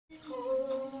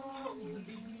holy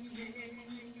name.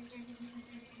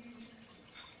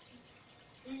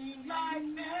 Sing like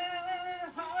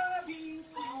never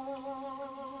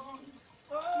before.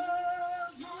 Oh,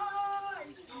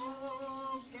 my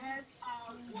soul, yes,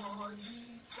 I'll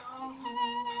worship your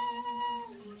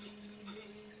holy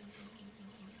name.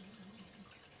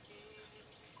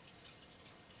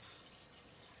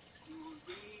 You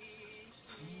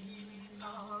reached me,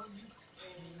 Lord,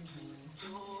 and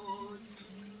restored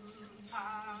to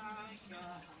my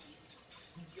God.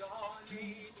 Your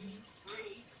name is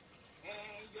great,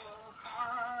 and your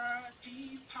heart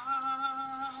is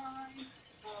kind.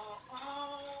 For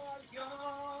all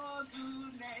your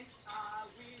goodness, I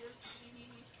will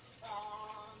keep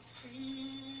on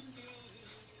singing.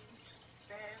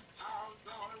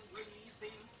 10,000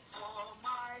 reasons for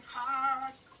my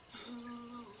heart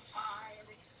to find.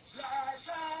 Bless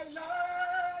the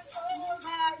Lord, oh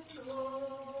my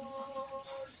soul,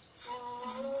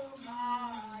 oh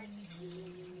my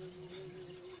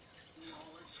soul.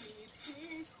 Worship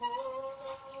His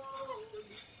holy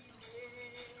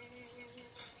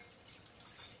name.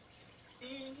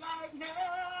 Sing like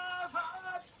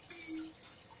never before.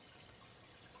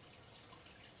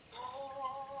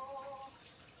 Oh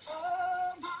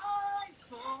my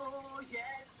soul,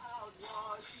 yes, I'll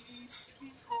worship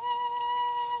His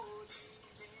holy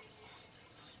name.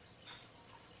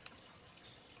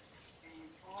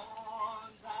 And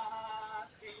on that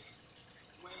day,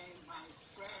 when my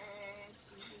strength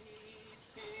is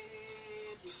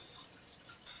failing,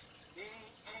 the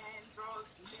end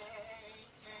draws near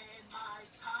and my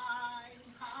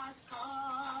time has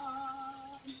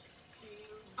come.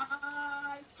 Still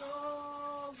my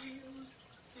soul will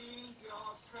sing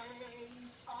your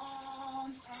praise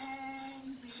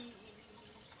unending.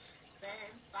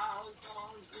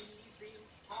 10,000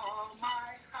 reasons for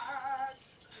my heart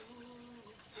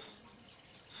to sing.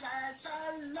 Bless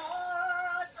the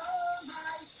Lord, oh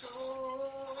my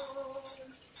soul,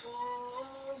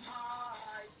 oh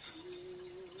my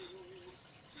soul.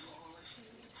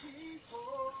 Worship His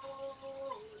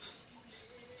holy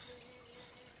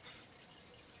name.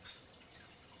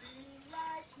 Sing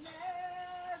like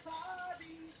never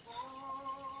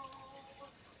before.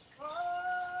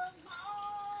 Oh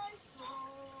my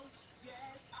soul,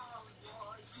 yes, I'll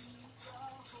worship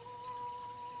your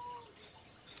holy name.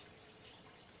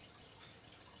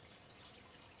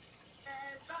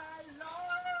 Bless the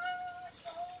Lord,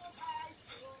 oh my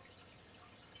soul.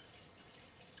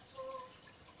 Oh,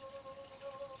 oh,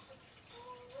 oh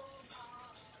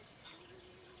my soul.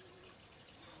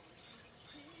 Worship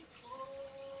His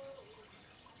holy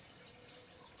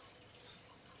name.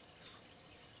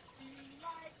 Sing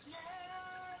like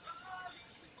never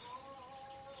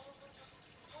before.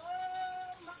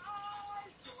 Oh, my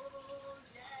soul,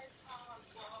 yes, I'll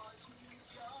worship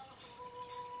your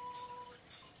holy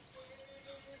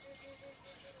name.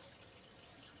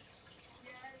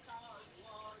 Yes, I'll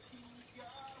worship your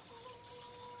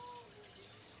holy name.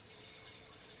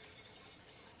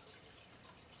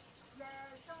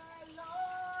 Bless the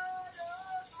Lord,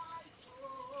 oh my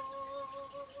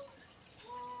soul,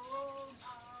 oh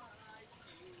my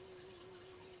soul.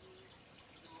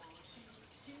 Worship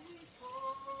His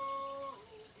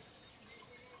holy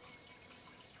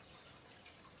name.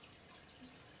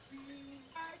 Sing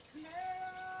like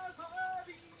never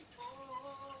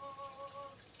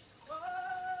before.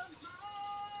 Oh,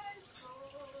 my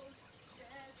soul,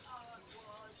 yes, I'll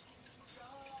worship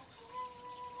your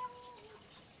holy name.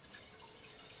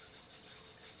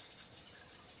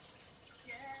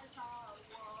 Yes, I'll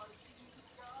worship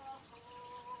your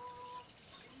holy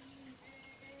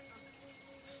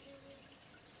name.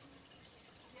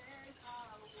 Yes,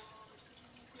 I'll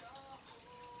worship your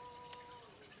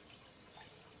holy name.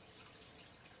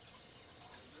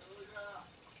 Hallelujah.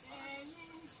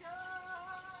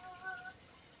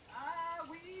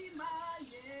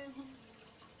 Awimayehu.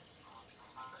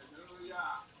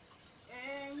 Hallelujah.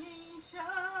 Eisha.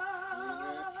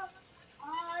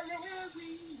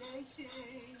 Alewiyeshe.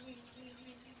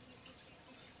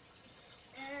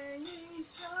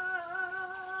 Eisha.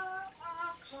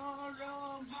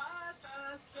 Asoro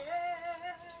matase.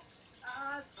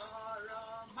 Asoro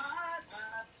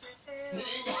matase.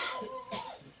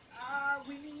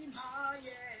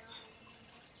 Awimayehu.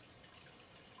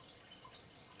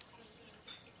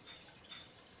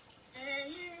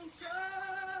 Eisha,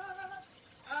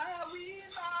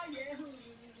 Awimayehu.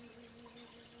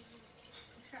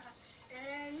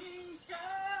 Eisha,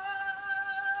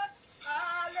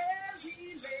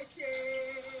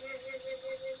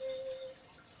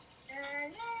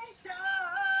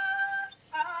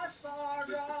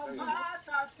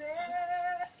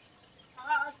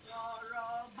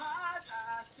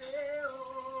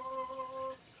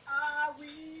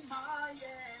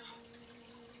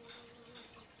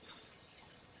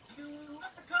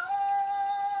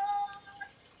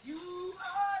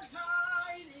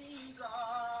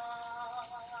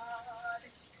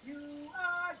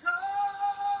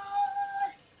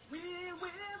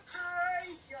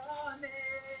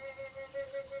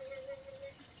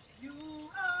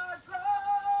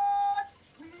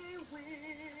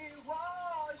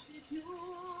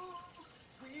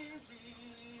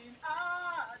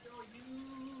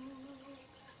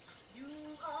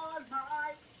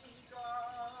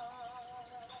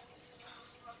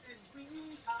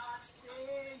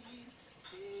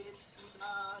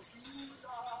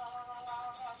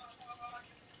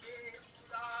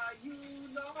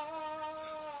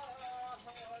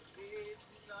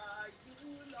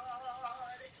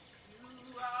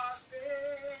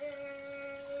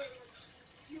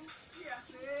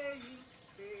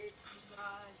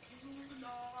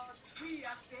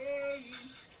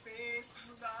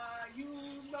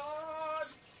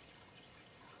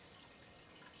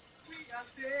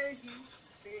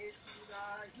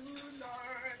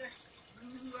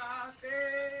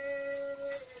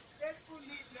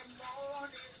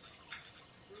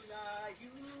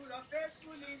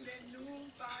 faithful in the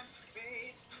noontime,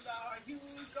 faithful are you,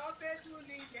 God faithful in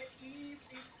the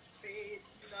evening,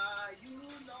 faithful are you,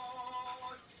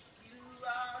 Lord. You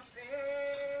are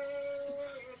faithful,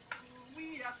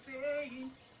 we are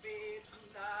saying,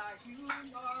 faithful are you,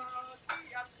 Lord. We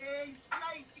are saying,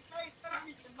 declare it, tell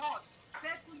me the Lord.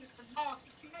 Faithful is the Lord.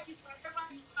 Declare it wherever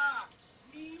you are.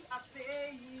 We are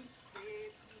saying,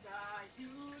 faithful are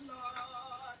you,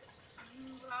 Lord.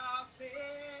 You are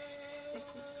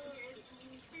faithful.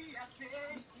 We are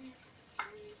saying,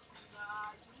 faithful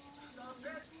are you, Lord.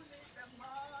 Faithful in the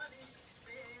morning.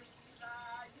 Faithful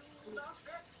are you, Lord.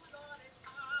 Faithful all the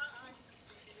time.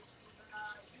 Faithful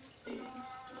are you,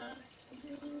 Lord.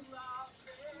 You are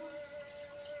faithful.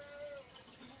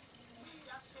 We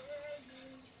are saying,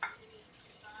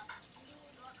 faithful are you,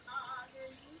 Lord.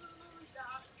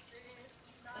 Hallelujah.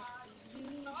 Faithful are you,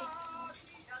 Lord.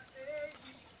 We are saying,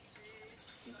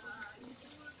 faithful are you,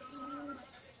 Lord.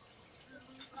 You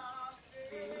are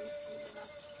faithful.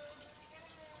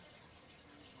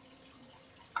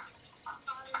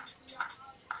 Hallelujah.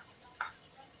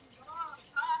 Thank you, Lord.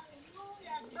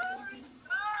 Hallelujah. Glory to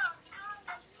God.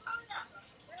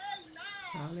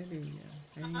 Hallelujah.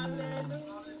 Amen. Hallelujah.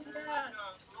 Hallelujah.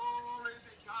 Glory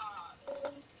to God.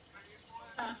 Faithful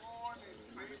in the morning,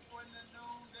 faithful in the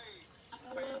noonday,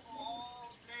 faithful all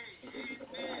day.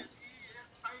 Amen. He is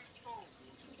faithful.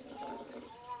 Oh,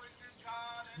 glory to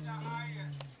God in the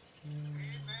highest.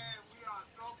 Amen. We are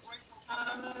so grateful for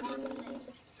this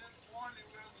worship this morning.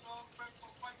 We are so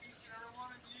grateful for each and every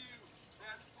one of you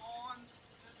that's on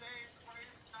today.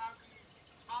 Praise God. We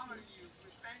honor you.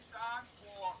 We thank God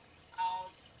for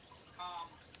our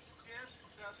guests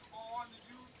that's on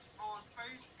you on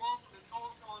Facebook and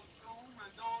those on Zoom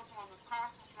and those on the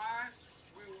conference line.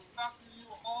 We welcome you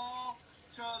all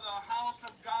to the house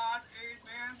of God.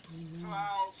 Amen. To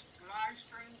our live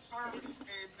stream service.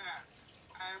 Amen.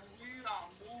 And we are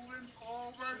moving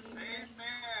forward.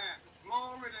 Amen.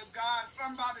 Glory to God.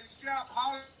 Somebody shout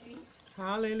hallelujah.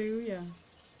 Hallelujah.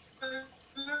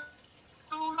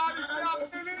 Somebody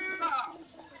shout hallelujah.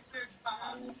 Glory to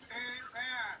God.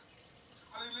 Amen.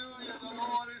 Hallelujah. The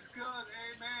Lord is good.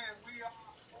 Amen. We are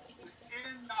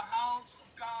in the house of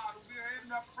God. We are in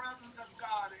the presence of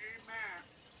God. Amen.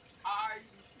 I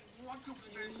want to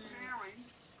be sharing,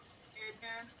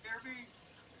 amen, every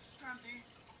Sunday.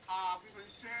 We've been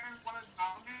sharing one of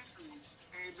our ministries.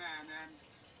 Amen. And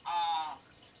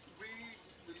we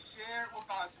share with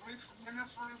our grief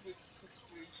ministry.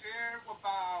 We share with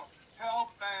our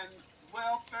health and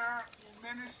welfare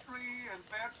ministry and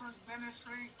veterans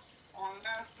ministry on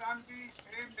last Sunday.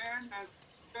 Amen. And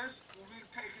this, we've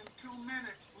taken 2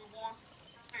 minutes. We want to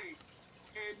pray.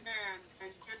 Amen.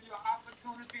 And give you an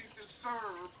opportunity to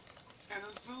serve in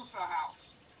Azusa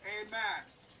House. Amen.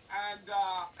 And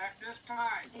at this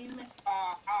time,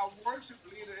 our worship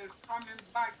leader is coming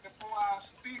back before our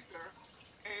speaker.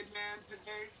 Amen.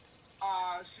 Today,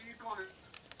 she's going to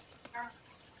share.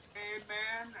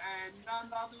 Amen. And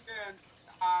none other than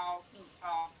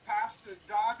Pastor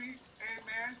Darby.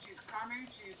 Amen. She's coming.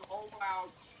 She's over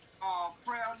our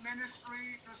prayer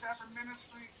ministry, intercessor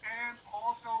ministry, and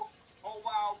also over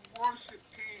our worship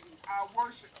team, our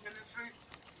worship ministry,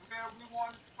 where we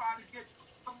want to try to get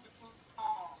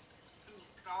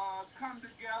come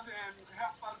together and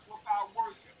help us with our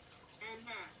worship.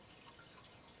 Amen.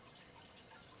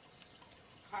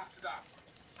 Pastor Darby.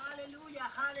 Hallelujah.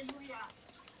 Hallelujah.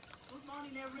 Good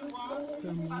morning, everyone.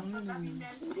 This is Pastor Dabi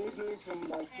Nelson,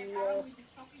 and I will be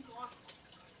talking to us.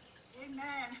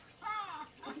 Amen.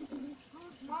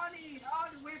 Good morning, all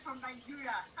the way from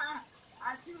Nigeria.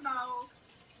 I still know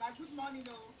my good morning,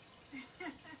 though.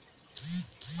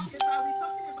 Okay, so I'll be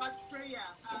talking about prayer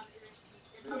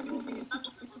and about 2 minutes. That's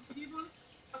what I was given.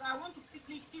 But I want to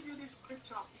quickly give you this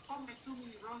scripture before my 2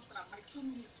 minutes runs out. My 2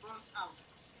 minutes runs out.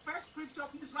 The first scripture,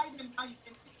 please write them down. You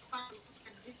can find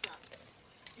it later.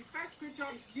 The first scripture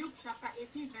is Luke chapter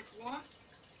 18, verse 1.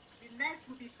 The next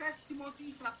will be 1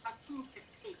 Timothy chapter 2,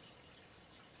 verse 8.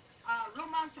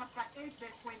 Romans chapter 8,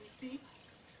 verse 26.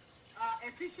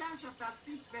 Ephesians chapter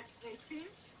 6, verse 18.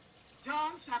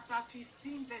 John chapter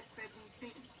 15, verse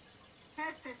 17. 1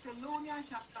 Thessalonians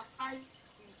chapter 5,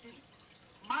 17.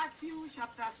 Matthew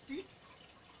chapter 6,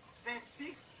 verse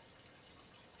 6,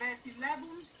 verse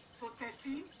 11 to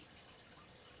 13.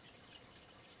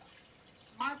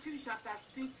 Matthew chapter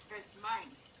 6, verse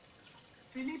 9.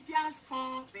 Philippians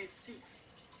 4, verse 6.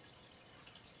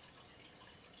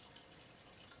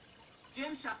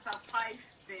 James chapter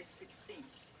 5, verse 16.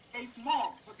 There is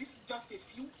more, but this is just a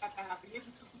few that I have been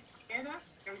able to put together.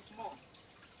 There is more.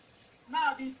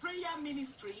 Now, the prayer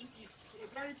ministry is a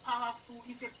very powerful,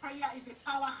 is a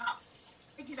powerhouse.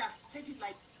 take it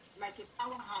like a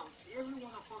powerhouse. Every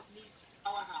one of us needs a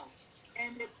powerhouse.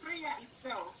 And the prayer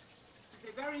itself is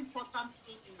a very important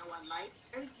thing in our life,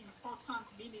 very important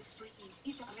ministry in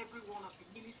each and every one of the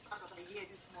ministers that are here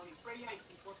this morning. Prayer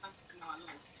is important in our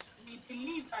lives. We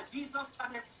believe that Jesus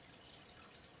started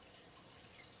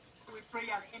with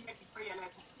prayer and ended with prayer,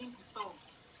 like we sing the song.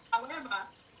 However,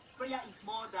 prayer is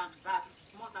more than that.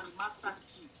 It's more than the master's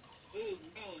key.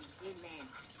 Amen. Amen.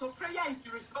 So prayer is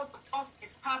the result of God's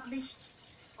established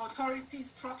authority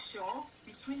structure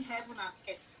between heaven and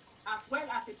earth, as well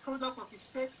as a product of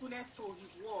his faithfulness to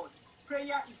his word.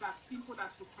 Prayer is as simple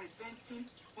as representing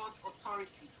God's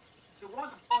authority. The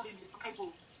word of God in the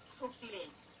Bible is so clear.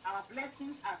 Our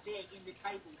blessings are there in the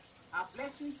Bible. Our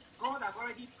blessings, God have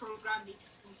already programmed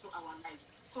it into our life.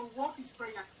 So what is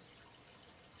prayer?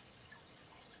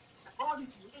 God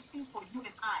is waiting for you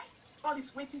and I. God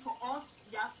is waiting for us.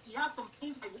 He has some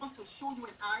things that he wants to show you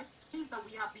and I, things that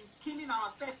we have been killing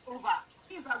ourselves over,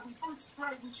 things that we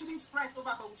shouldn't stress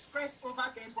over, but we stress over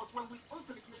them. But when we go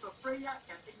to the place of prayer, they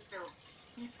are taken care of.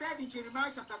 He said in Jeremiah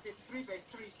chapter 33, verse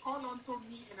 3, call unto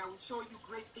me and I will show you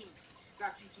great things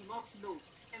that you do not know.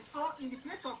 And so in the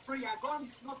place of prayer, God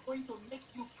is not going to make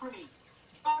you pray.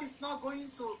 God is not going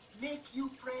to make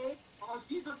you pray, or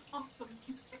Jesus is not going to make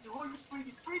you pray. The Holy Spirit,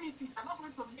 the Trinity, are not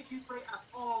going to make you pray at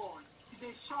all. It's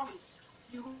a choice.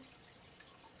 The Holy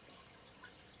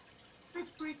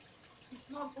Spirit is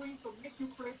not going to make you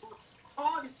pray, but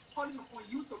God is calling upon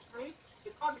you to pray.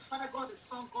 The God, the Father, God, the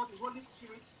Son, God, the Holy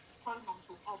Spirit is calling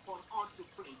upon us to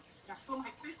pray. And so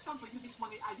my question to you this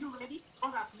morning, are you ready?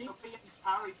 God has made your prayer his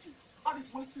priority. God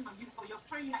is waiting on you, for your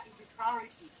prayer is his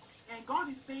priority. And God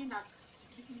is saying that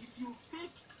if you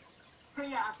take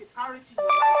prayer as a priority in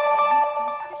your life, he will meet you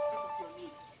at the point of your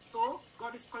need. So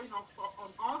God is calling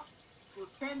on us to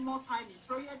spend more time in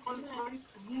prayer. God is ready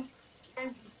to move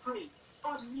when we pray.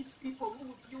 God needs people who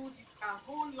will build their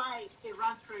whole life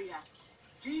around prayer.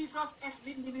 Jesus'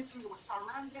 earthly ministry was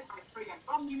surrounded by prayer.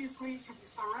 Your ministry should be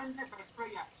surrounded by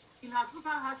prayer. In Azusa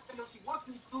House Fellowship, what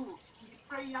we do in the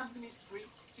prayer ministry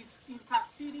is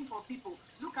interceding for people.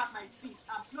 Look at my fist.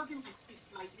 I'm closing my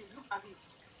fist like this. Look at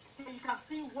it. Okay, you can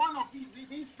see one of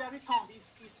this very thumb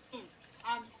is in.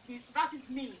 And that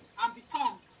is me. I'm the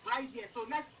thumb right there. So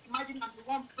let's imagine I'm the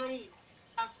one praying.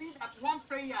 And see that one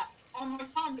prayer on my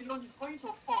thumb alone is going to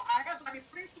fall. However, the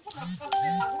principle of God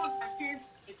says that one can chase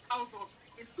 1,000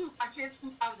 and two can chase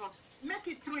 2,000. Make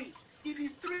it 3. If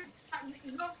it's 3,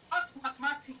 that's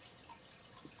mathematics.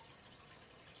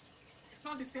 It's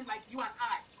not the same like you and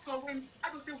I. So when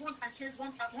I will say one can chase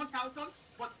 1,000,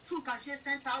 but 2 can chase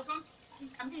 10,000,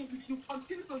 I mean, if you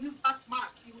continue to use that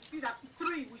math, you will see that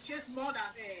 3 will chase more than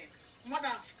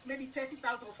maybe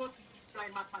 30,000 or 40 if you are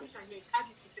a mathematician. You add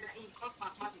it together in cost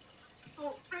mathematics.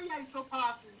 So prayer is so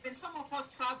powerful. When some of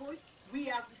us travel,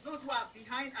 those who are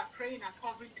behind are praying and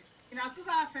covering them. In Azusa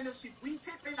House Fellowship, we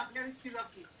take prayer very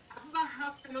seriously. Azusa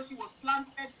House Fellowship was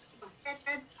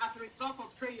getted as a result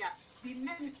of prayer. The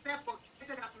name itself was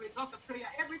getted as a result of prayer.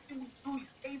 Everything we do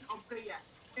is based on prayer.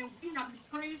 And we have been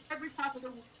praying every Saturday.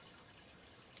 We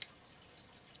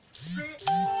pray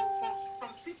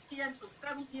from 6 p.m. to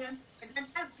 7 p.m. And then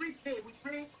every day we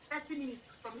pray 30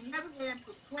 minutes from 11 a.m.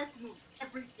 to 12 noon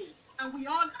every day. And we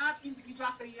all have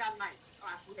individual prayer nights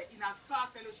as well. In our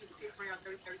first fellowship, we take prayer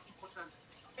very, very important.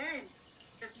 And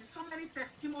there's been so many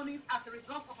testimonies as a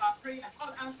result of our prayer,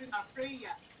 God answering our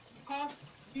prayers, because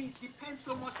we depend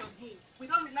so much on him. We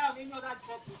don't rely on any other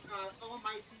God but our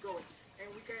Almighty God.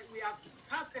 And we have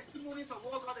had testimonies of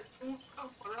what God has done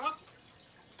for us.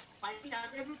 My and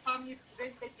every family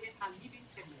presented here a living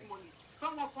testimony.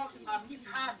 Some of us in our midst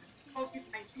had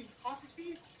COVID-19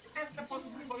 positive, tested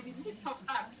positive, but in the midst of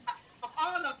that, of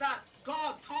all of that,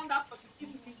 God turned that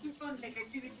positivity into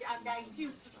negativity, and they are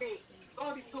healed today.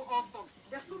 God is so awesome.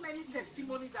 There's so many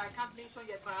testimonies that I can't mention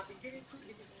yet, but I've been getting too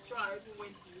limited, sure I even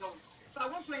went beyond. So I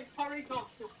want to encourage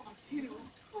us to continue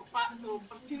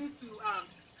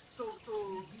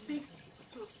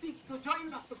to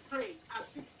join us to pray at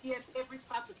 6 p.m. every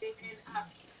Saturday and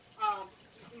at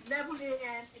 11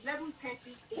 a.m.,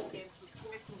 11:30 a.m. to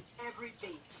 12 noon every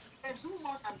day. You can do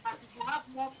more than that. If you have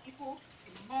more people,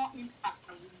 the more impact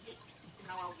that we make in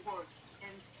our world.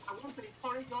 And I want to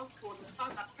encourage us to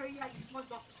understand that prayer is not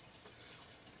just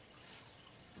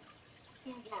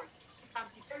in words.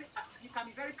 You can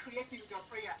be very creative with your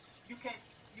prayer. You can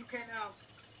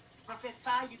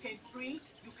prophesy, you can pray,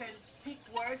 you can speak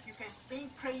words, you can sing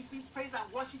praises. Praise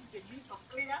and worship is a means of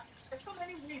prayer. There's so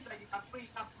many ways that you can pray.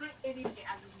 You can pray any day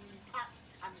and you will impact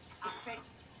and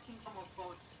affect the kingdom of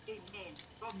God. Amen.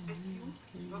 God bless you.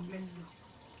 God bless you.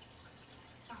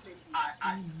 Hallelujah.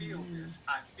 I feel this.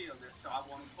 I feel this. So I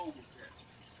want to go with this.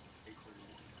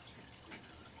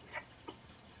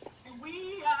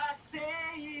 We are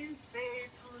saying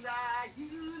faithful are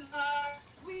you, Lord.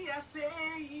 We are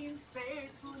saying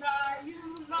faithful are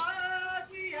you, Lord.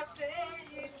 We are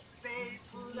saying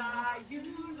faithful are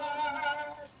you,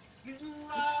 Lord. You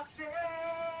are faithful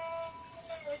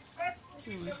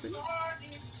in the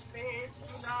morning.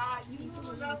 Faithful are you,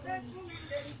 Lord.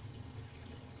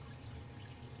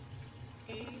 Faithful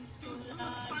in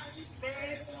the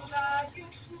faithful are you,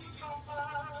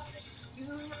 Lord.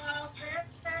 You are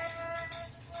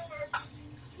faithful.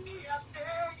 We are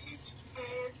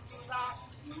faithful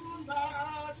are you,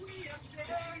 Lord. We are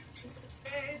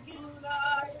faithful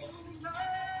are you,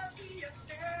 Lord. We are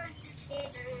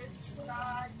faithful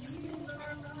are you,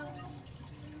 Lord.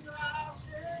 You are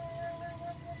faithful.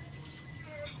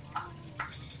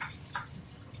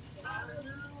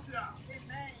 Hallelujah.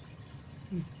 Amen.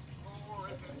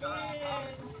 Glory to God.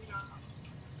 Hallelujah.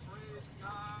 Praise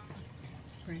God.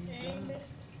 Praise God.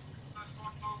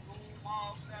 Room,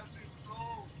 all blessings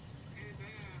flow.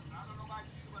 Amen. I don't know about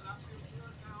you, but I feel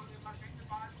good down in my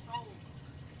sanctified soul.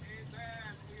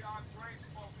 Amen. We are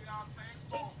grateful. We are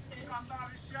thankful.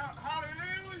 Somebody shout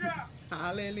hallelujah.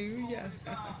 Hallelujah. Glory to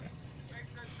God.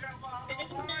 Make the devil a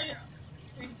liar.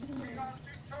 We are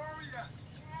victorious.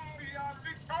 We are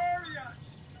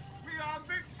victorious. We are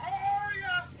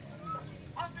victorious.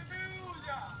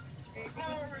 Hallelujah.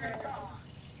 Glory to God.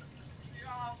 We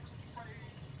are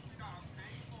praised. We are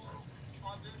thankful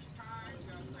for this time. We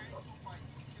are thankful for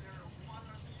each and every one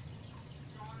of you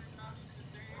joining us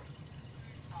today.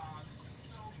 We are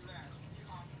so blessed. We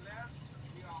are blessed.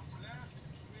 We are blessed.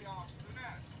 We are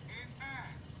blessed.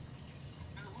 Amen.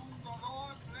 And whom the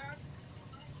Lord blessed,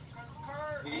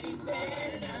 concur.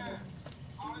 Amen.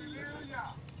 Hallelujah.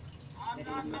 I'm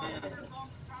not going to prolong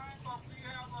the time, but we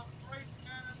have a great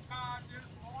man of God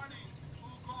this morning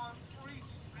who's going to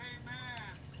preach.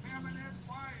 Amen. Him and his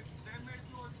wife, they may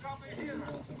do a double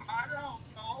hitter. I don't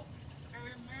know.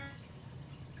 Amen.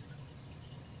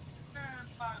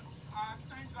 But I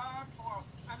thank God for,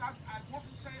 and I want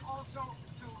to say also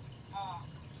to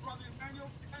Brother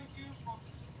Emmanuel, thank you for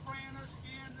praying us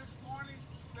in this morning.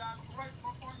 We are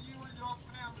grateful for you and your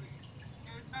family.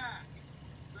 Amen.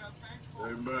 We are thankful.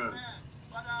 Amen. Amen.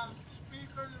 But our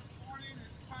speaker this morning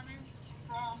is coming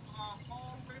from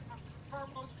all the way from the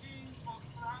Purple Team for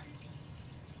Christ,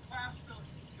 Pastor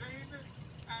David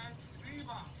and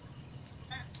Ziba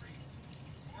Betsy.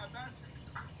 Bessie.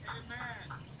 Amen.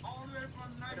 All the way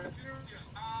from Nigeria,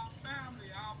 our family,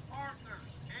 our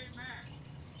partners. Amen.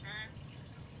 And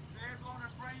they're going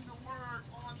to bring the word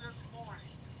on this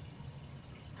morning.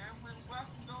 And we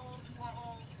welcome those who are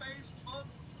on Facebook,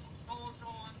 those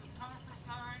on the conference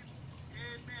line.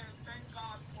 Amen. Thank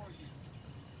God for you.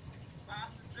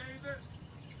 Pastor David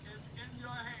is in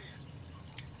your hands.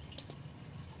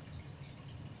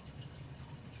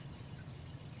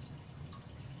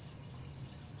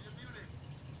 You're muted.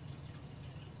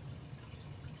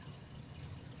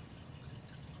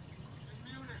 You're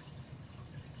muted.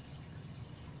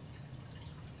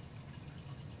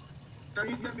 Can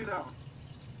you hear me now?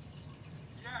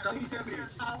 Yes. Can you hear me?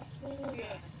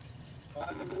 Hallelujah.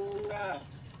 Hallelujah.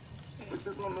 This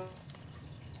is one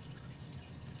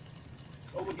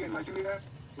over here in Nigeria,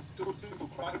 total for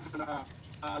Christ and our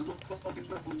local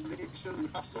denomination. We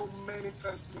have so many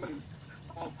testimonies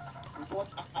of what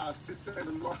our sister in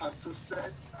the Lord has just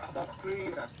said about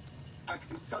prayer. I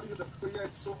can tell you that prayer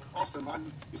is so awesome. And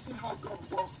you see how God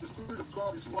works. The Spirit of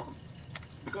God is one.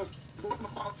 Because what I'm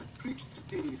about to preach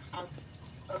today has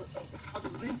a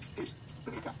linkage to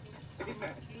prayer.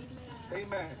 Amen.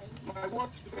 Amen. My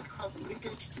word today has a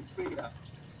linkage to prayer.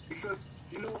 Because,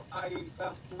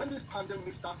 when this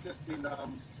pandemic started in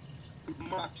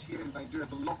March here in Nigeria,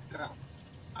 the lockdown,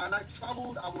 and I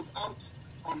traveled, I was out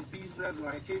on business and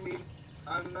I came in,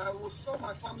 and I saw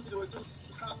my family, they were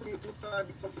just having a good time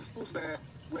because the schools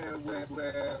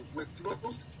were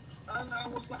closed. And I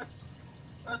was like,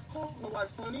 I called my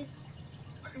wife, honey,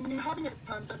 we're having a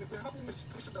pandemic, we're having a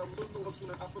situation that we don't know what's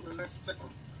going to happen the next second.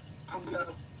 And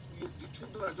the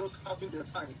children are just having their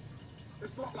time.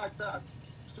 It's not like that.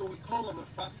 So we call on a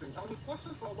fasting. And we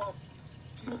fasted for about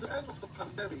till the end of the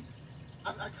pandemic.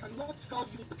 And I cannot tell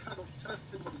you the kind of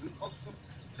testimonies, the awesome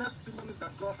testimonies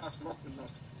that God has wrought in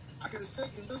us. I can say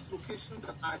in this location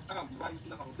that I am right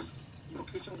now, this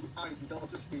location we are in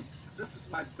Delta State, this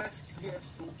is my best year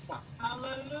so far.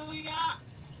 Hallelujah.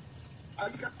 Are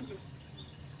you getting this?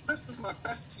 This is my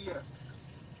best year.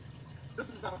 This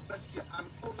is our best year. And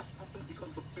all that happened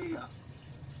because of prayer.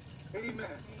 Amen.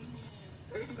 Amen.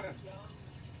 Amen.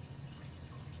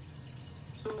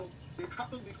 So They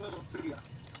happen because of prayer.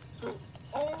 So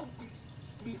all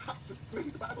we have to pray.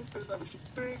 The Bible says that we should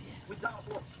pray without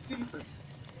what? Ceasing.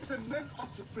 It said men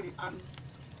ought to pray and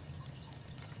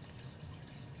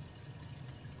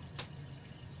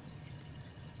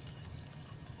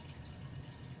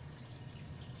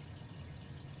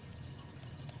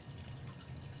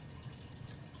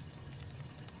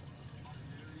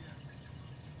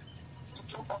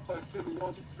jump up and say we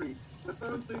want to pray. There's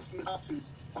certain things we have to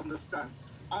understand.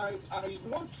 I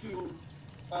want to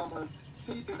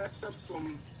take an excerpt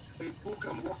from a book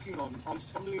I'm working on.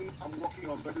 Something I'm working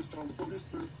on very strong. The Holy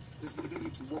Spirit is leading me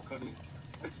to work on it.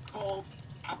 It's called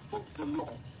Above the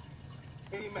Law.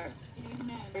 Amen.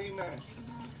 Amen. Amen.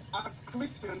 As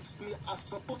Christians, we are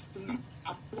supposed to live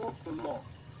above the law.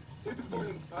 If you go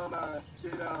in 1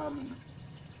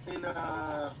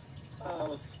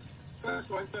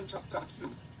 Corinthians chapter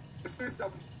 2, it says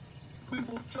that we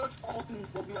will judge all things,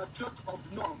 but we are judged of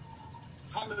none.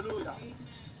 Hallelujah. Amen.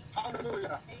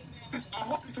 Hallelujah. Amen. Please, I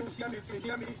hope you can hear me. You can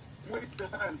hear me. Wave the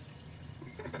hands.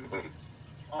 You can wave.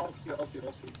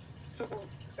 Okay. So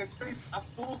it says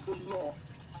above the law.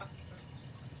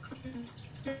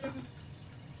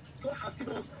 God has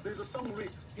given us, there's a song we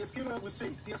read, He has given us, we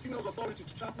sing, He has given us authority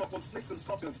to trample upon snakes and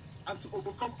scorpions and to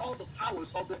overcome all the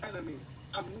powers of the enemy,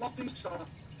 and nothing shall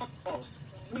hurt us.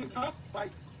 We have by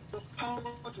the power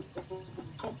to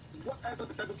overcome whatever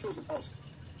the devil throws at us.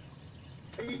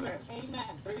 Amen.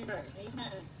 Amen. Amen.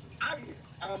 Amen.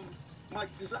 My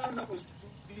desire now is to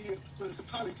be a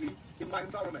principality in my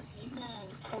environment. Amen.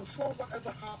 To control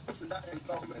whatever happens in that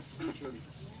environment spiritually.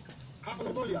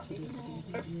 Hallelujah. Amen.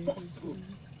 It's possible.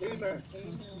 Amen.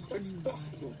 Amen. It's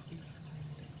possible.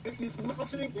 There is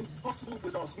nothing impossible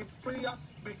with us. With prayer,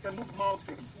 we can move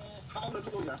mountains. Yes.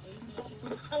 Hallelujah. Amen. But we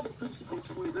have a principle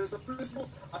to it. There's a principle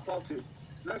about it.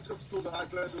 Let's just close our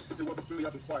eyes. Let's just say the word of prayer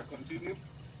before I continue.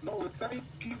 Lord, we thank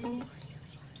you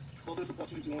for this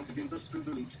opportunity once again, this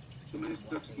privilege to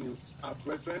minister to our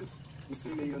brethren. We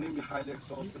say, may your name be highly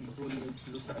exalted in the holy name of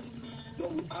Jesus Christ.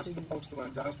 Lord, we ask for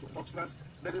utterance. I ask for utterance.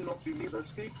 Let it not be me that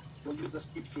speak, but you that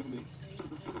speak through me. To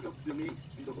the glory of your name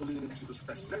in the holy name of Jesus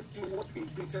Christ. Let your word be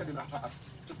imprinted in our hearts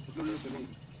to the glory of the name.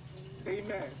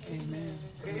 Amen. Amen.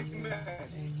 Amen.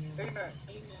 Amen. Amen.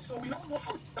 So we all know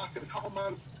how it started, how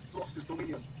man lost his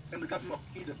dominion in the Garden of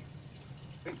Eden.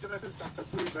 In Genesis chapter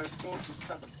 3, verse 1 to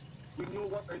 7. We know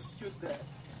what ensued there.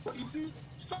 But you see,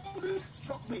 something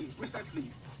struck me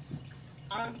recently.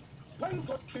 And when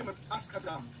God came and asked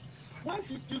Adam, why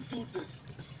did you do this?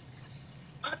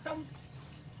 Adam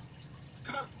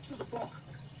came to the book,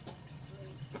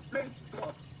 complained to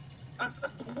God, and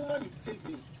said, the woman you gave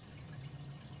me.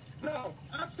 Now,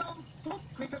 God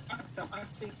created Adam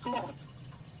as a God.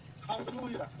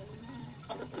 Hallelujah.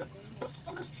 Hallelujah. But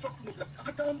something struck me that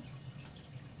Adam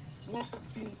must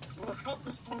have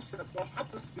this concept or have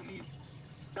this belief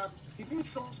that he didn't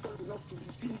trust God enough to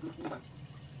redeem the woman.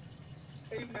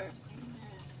 Amen.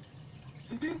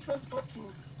 He didn't trust God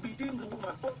to redeem the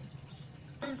woman. But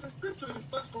there's a scripture in 1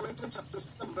 Corinthians chapter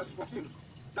 7, verse 14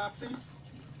 that says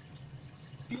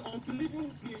the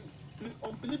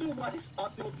unbelieving wife or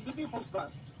the unbelieving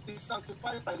husband is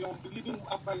sanctified by the believing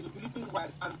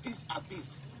wife, and these are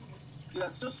these.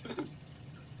 Yes, just read it.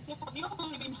 So for the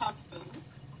unbelieving husband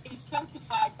is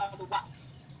sanctified by the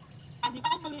wife, and the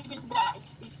unbelieving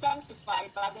wife is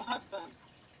sanctified by the husband.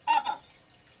 Else,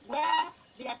 where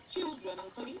their children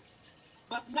unclean,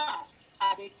 but now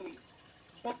are they clean.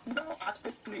 But now are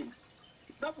they clean.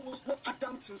 That was what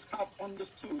Adam should have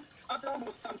understood. Adam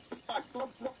was sanctified. God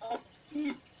brought out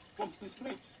Eve from his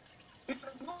lips. He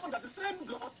said, no, that the same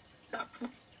God that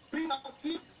could bring out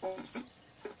Eve from his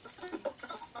lips, the same God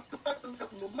can sanctify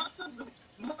themselves no matter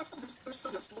the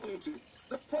situation they're falling into.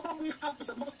 The problem we have is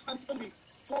that most times when we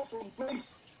fall from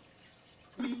grace,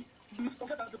 we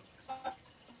forget that the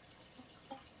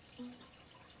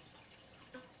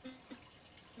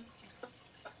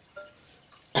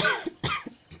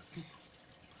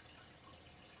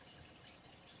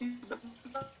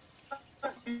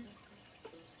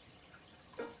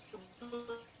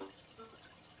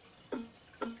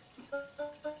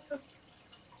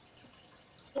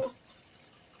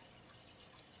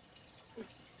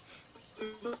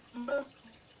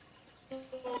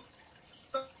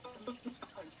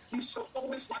we shall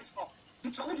always rise up.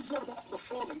 The challenge is not about the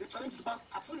falling. The challenge is about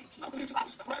ability to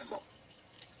rise up.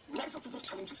 Rise up to those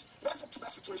challenges. Rise up to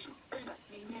that situation. Amen.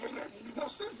 Amen. Now,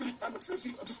 since this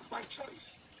was my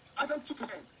choice, Adam took a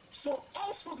hand. So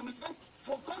also the return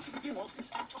for God to begin us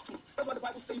is our trust too. That's what the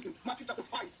Bible says in Matthew chapter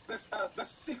 5, verse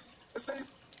 6. It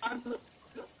says, and the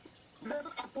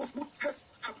blessed are those who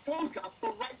test and hunger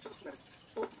for righteousness,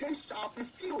 for they shall be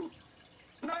filled.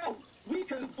 Now,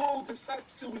 people decide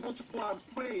to we want to go and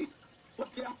pray,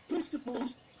 but there are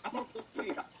principles about the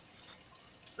prayer.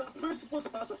 The principles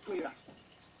about the prayer.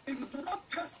 If you do not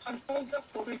test and hunger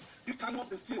for it, you cannot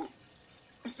be filled.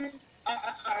 You see,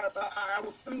 I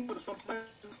was sitting with some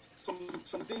friends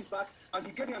some days back, and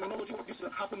he gave me an analogy of what used to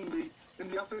happen in the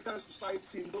African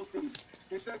society in those days.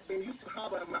 He said they used to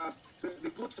have they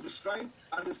go to the shrine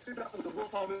and they sit down with the whole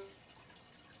family.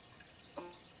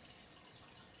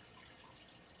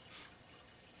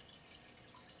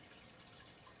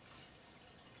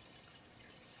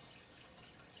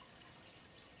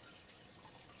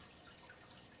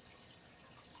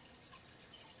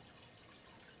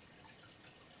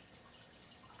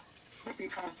 Making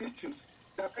transitions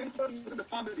that anybody in the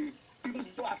family, even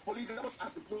though as polygamous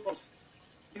as the boss,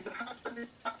 if they had any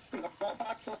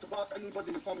bad thought about anybody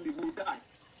in the family, will die.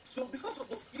 So because of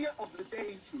the fear of the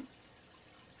deity,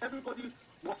 everybody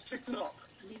was straightened up.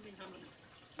 Live in harmony.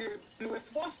 They were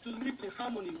forced to live in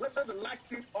harmony, whether they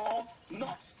liked it or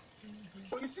not.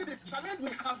 But you see, the challenge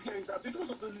we have here is that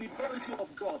because of the liberality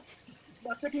of God, we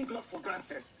are taking God for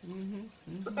granted.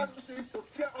 The Bible says the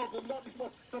fear of the Lord is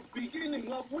what? The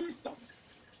beginning of wisdom.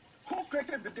 Who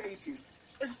created the deities?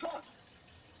 It's God.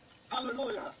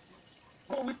 Hallelujah.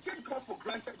 But we take God for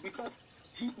granted because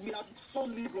we are so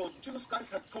liberal. Jesus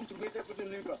Christ had come to make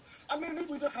everything liberal. I mean, if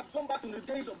we don't have gone back in the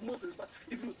days of Moses, but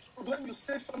when you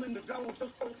say something, the ground will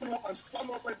just open up and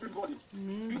swallow up everybody.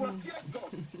 You will fear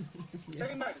God.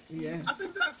 Yes. Amen. Yes. I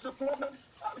think that's the problem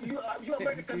you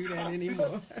Americans have.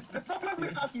 Because the problem we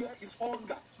have here is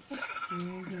hunger.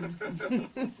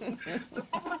 The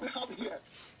problem we have here,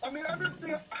 I mean,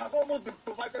 everything has almost been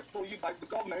provided for you by the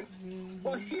government,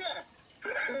 but here,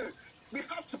 we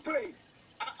have to pray.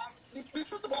 The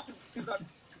truth about it is that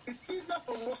it's easier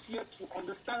for us here to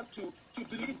understand, to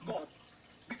believe God,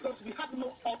 because we have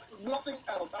nothing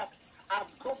else. Our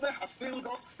government has failed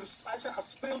us, the society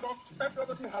has failed us, every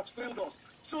other thing has failed us.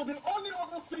 So the only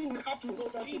other thing we have to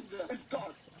hold on to is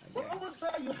God. But over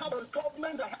there you have a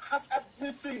government that has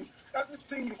everything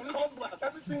you call,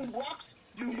 everything works,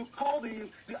 you call the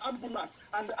ambulance,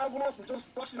 and the ambulance will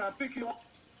just rush in and pick you up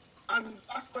and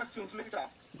ask questions later.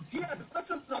 Here, the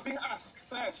questions are being asked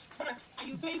first. Are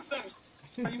you paying first?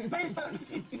 Are you paying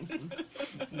first?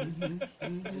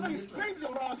 So it's crazy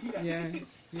around here.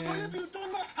 Yes. So if you do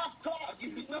not have God,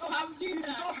 if you don't have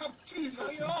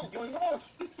Jesus, you're on.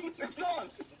 It's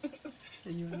gone.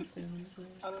 And you understand what I'm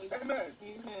saying? Amen.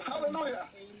 Hallelujah.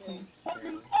 Amen. But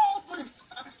in all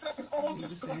this, except in all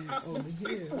this, God has been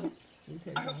faithful.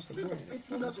 I have seen the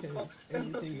faithfulness of God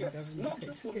in this year, not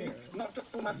just for me, not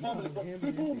just for my family, but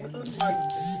people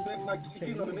within my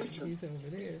denomination.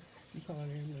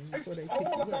 It's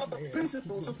all about the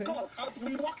principles of God. How do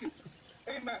we walk it?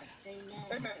 Amen.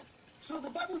 So the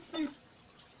Bible says,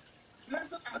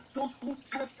 blessed are those who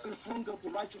test and hunger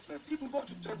for righteousness. If we go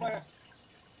to Jeremiah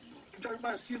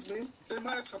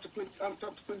chapter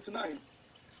 29,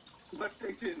 verse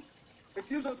 18, it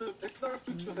gives us a clear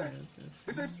picture there.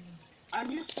 It says, and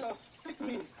you shall seek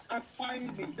me and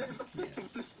find me. There is a seeking,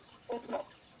 please open up.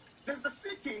 There's a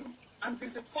seeking and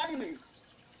there's a finding.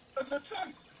 There's a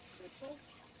choice. There's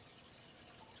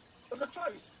a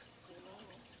choice.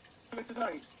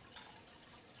 29,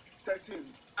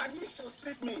 13. And you shall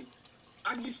seek me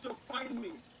and you shall find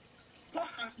me. God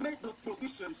has made the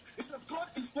provisions. It's that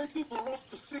God is waiting for us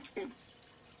to seek him.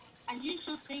 And you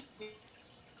shall seek me.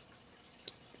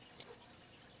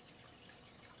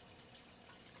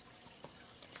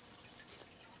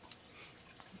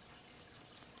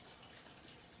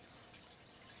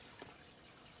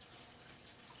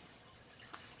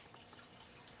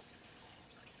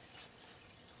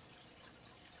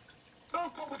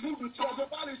 Don't come with him with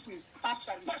probabilities,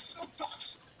 partial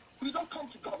touch. We don't come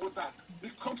to God with that. We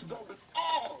come to God with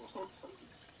all.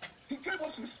 He gave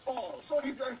us his all. So he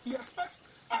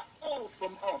expects all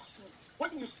from us.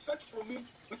 When you search for me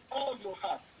with all your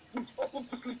heart, let's open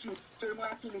quickly to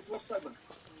Jeremiah 24:7.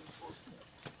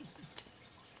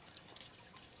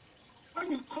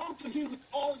 When you come to him with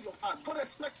all your heart, God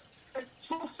expects a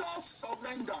total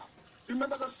surrender.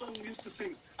 Remember that song we used to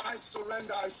sing, I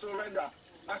surrender, I surrender.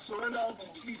 I surrender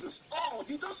unto Jesus. Oh,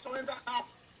 you don't surrender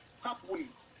halfway.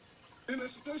 In a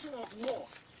situation of war,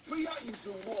 prayer is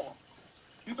a war.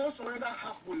 You don't surrender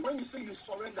halfway. When you say you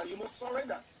surrender, you must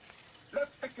surrender.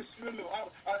 Let's take a scenario.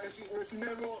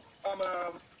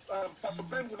 Pastor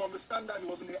Ben will understand that he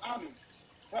was in the army.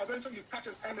 Well, eventually you catch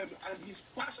an enemy and he's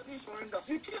partially surrenders.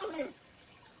 You kill him.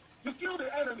 You kill the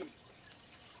enemy.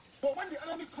 But when the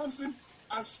enemy comes in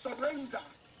and surrender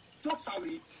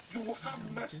totally, you will have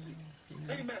mercy.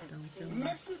 Amen.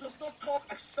 Mercy does not come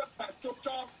except by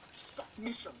total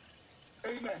submission.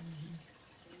 Amen.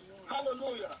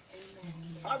 Hallelujah. Amen.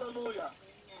 Hallelujah.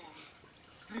 Amen.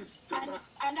 Please,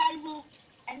 And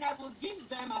I will give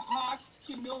them a heart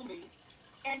to know me,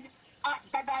 and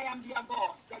that I am their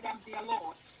God, that I am their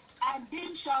Lord, and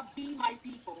they shall be my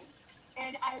people,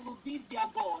 and I will be their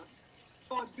God,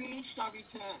 for they shall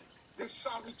return. They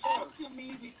shall return to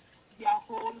me with their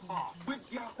whole heart. With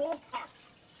their whole heart,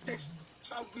 they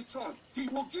shall return. He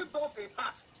will give us a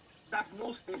heart that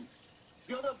knows him.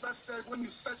 The other verse said, when you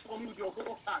search for me with your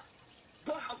whole heart,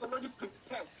 God has already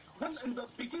prepared. When in the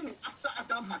beginning, after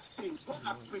Adam had sinned, God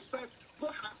had prepared,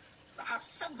 God had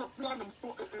set the plan in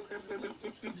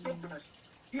progress.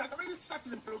 He had already set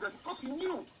it in progress because he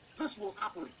knew this will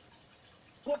happen.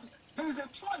 But there is a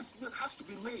choice that has to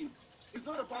be made. It's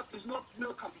not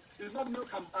milk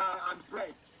and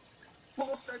bread.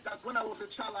 Paul said that when I was a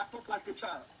child, I thought like a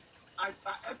child. I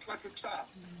ate like a child.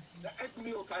 I ate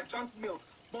milk, I drank milk.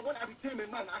 But when I became a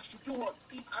man, I should do what?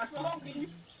 Eat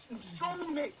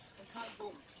strong meat.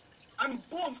 And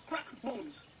bones, crack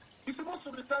bones. You see, most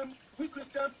of the time, we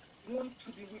Christians want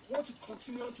to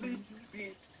continually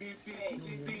be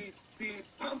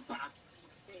pampered.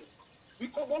 We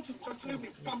want to continually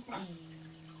be pampered.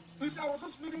 You see, I was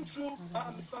just reading through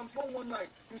Psalms 119.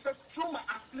 He said, through my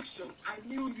affliction, I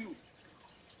knew you.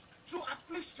 Through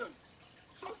affliction,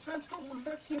 sometimes God will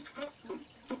let things happen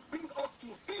to bring us to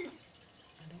him.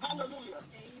 Hallelujah.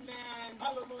 Amen.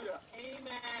 Hallelujah.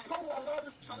 Amen. God will allow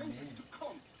these challenges to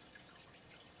come.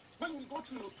 When we go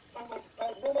to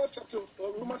Romans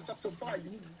chapter 5,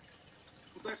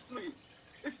 verse 3,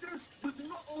 it says, we do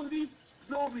not only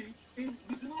glory in,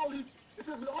 it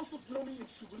says we also glory in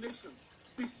tribulation.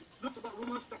 Please look at that,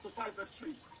 Romans chapter 5, verse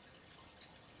 3.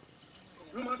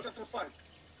 Romans chapter 5.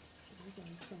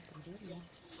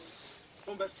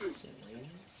 From verse 3.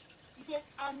 He said,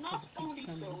 and not only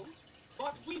so,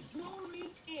 but we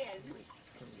glory in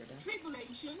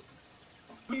tribulations.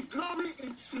 We glory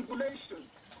in tribulation.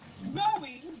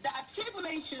 Knowing that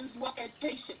tribulations work at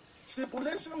patience.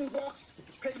 Tribulation works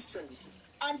patience.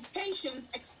 And patience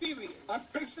experience. And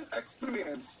patience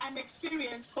experience. And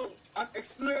experience hope. And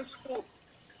experience hope.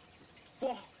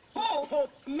 For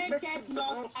hope maketh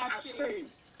not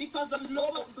ashamed. Because the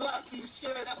love of God is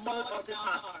shed abroad in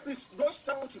our hearts. Please rush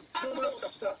down to Romans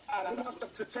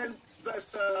chapter 10,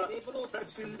 verse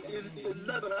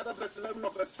 11, other verse 11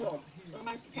 or verse 12.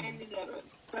 Romans 10:11.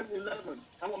 10:11. And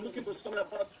I'm looking for something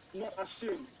about not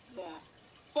ashamed. Yeah.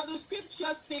 For the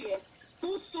scripture saith,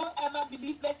 whosoever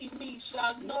believeth in me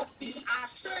shall not be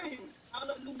ashamed.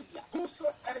 Hallelujah.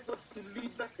 Whosoever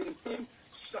believeth in him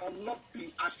shall not be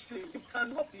ashamed. You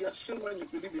cannot be ashamed when you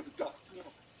believe in God. Yeah.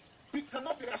 You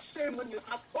cannot be ashamed when you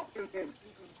have hope in him.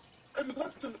 If you go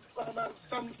to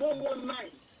Psalms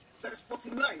 119, verse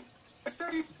 49, it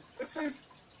says,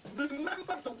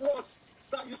 remember the words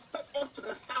that you spoke unto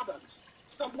the servants.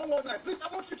 Psalm 119. Please,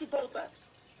 I want you to go there.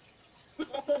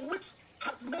 Upon which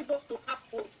hath made us to have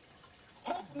hope.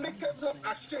 Hope maketh not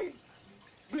ashamed.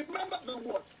 Remember the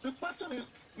word. The question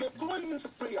is, you're going into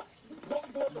prayer. What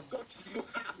word of God do you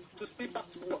have to speak back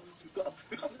to God?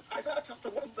 Because Isaiah chapter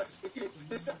 1 verse 18,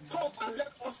 they said, come and let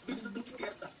us reason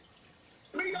together.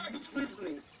 Prayer is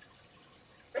reasoning.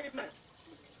 Amen.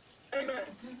 Amen.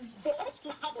 For us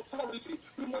to have authority,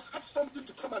 we must have something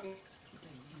to come and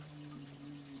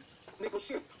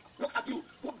negotiate. What have you?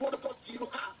 What word of God do you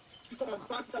have to come and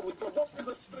banter with God? What is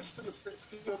the situation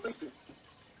you're facing?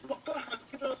 What God has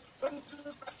given us, when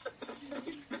Jesus Christ said,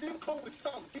 he didn't come with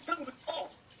some, he came with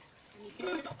all.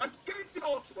 And gave it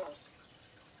all to us.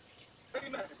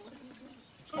 Amen.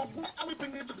 So what are we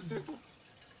bringing to the table?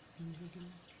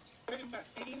 Amen.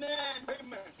 Amen.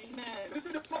 Amen. Amen. You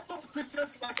see, the problem with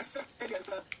Christians, like I said earlier, is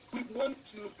that we want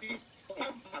to be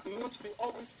pampered. We want to be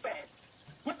always fed.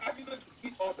 What are you going to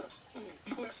give others?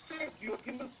 You are saved. You are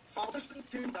given salvation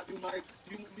thing that you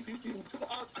go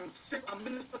out and save and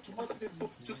minister to other people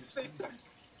to save them.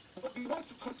 But you want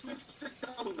to continue to sit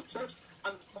down in the church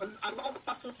and allow the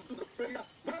pastor to do the prayer.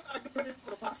 When are you praying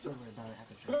for the pastor?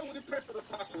 When will you pray for the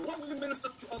pastor? When will you minister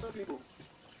to other people?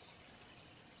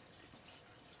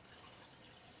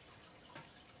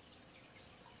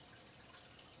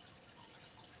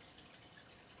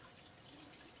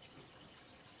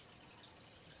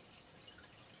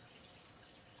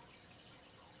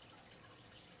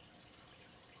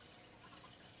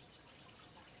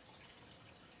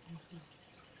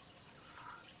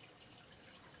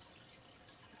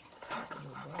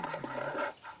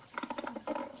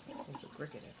 It's a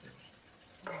cricket at first.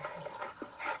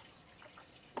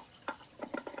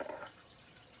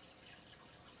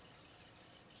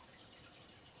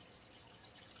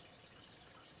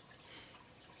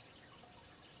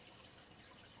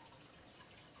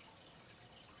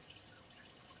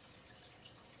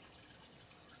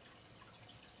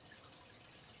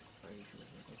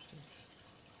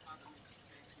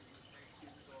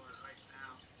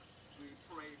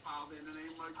 Father, in the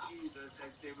name of Jesus,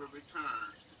 that they will return.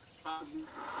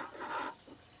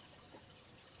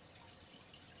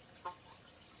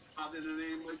 Father, in the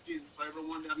name of Jesus, for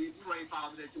everyone that we pray,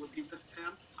 Father, that you will be with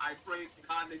them. I pray,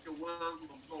 God, that your word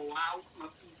will go out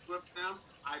with them.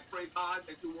 I pray, God,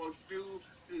 that you will do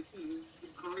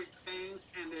great things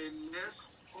in their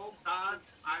midst. Oh, God,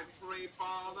 I pray,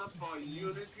 Father, for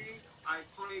unity. I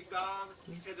pray, God,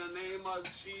 in the name of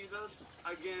Jesus,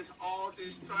 against all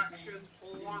distraction,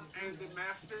 form, and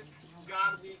domestic.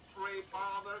 God, we pray,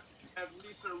 Father, as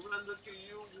we surrender to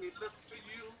you, we look to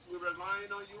you, we're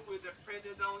relying on you, we're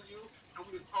depending on you, and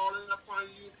we're calling upon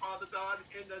you, Father God,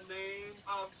 in the name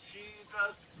of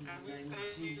Jesus. And we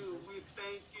thank you, we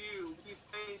thank you, we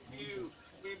thank you.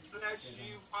 We bless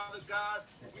you, Father God.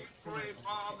 We pray,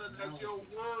 Father, that your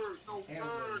word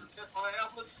is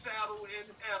forever settled in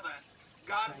heaven.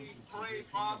 God, we pray,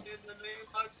 Father, in the name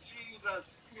of Jesus.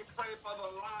 We pray for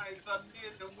the lives of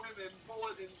men and women,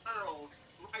 boys and girls,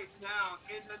 right now,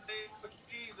 in the name of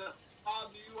Jesus.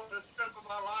 Father, you are the strength of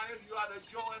our life. You are the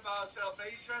joy of our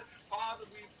salvation. Father,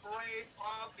 we pray,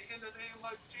 Father, in the name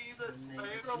of Jesus, for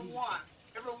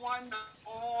everyone that's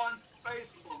on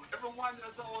Facebook, everyone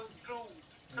that's on Zoom,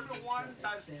 everyone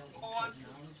that's on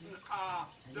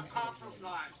the conference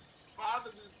line.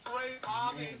 Father, we pray,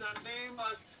 Father, in the name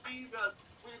of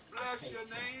Jesus, we bless your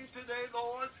name today,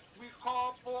 Lord. We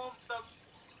call forth the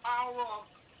power of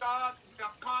God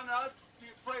upon us. We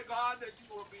pray, God, that you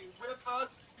will be with us.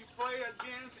 We pray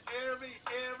against every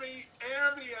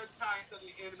attack of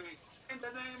the enemy. In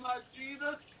the name of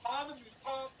Jesus, Father, we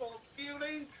call for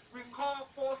healing. We call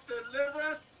forth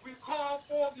deliverance. We call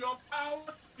forth your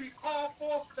power. We call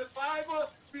forth revival.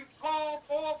 We call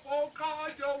forth, oh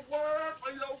God, your word,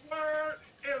 for your word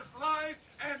is life.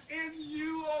 And in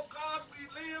you, oh God,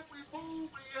 we live, we move,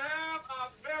 we have our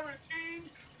very being.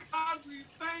 God, we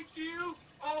thank you,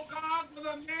 oh God, for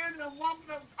the men and women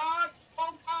of God,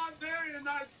 oh God, there in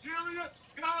Nigeria.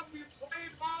 God, we pray,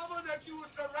 Father, that you will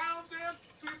surround them.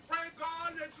 We pray,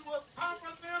 God, that you will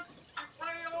cover them. We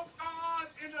pray, oh God,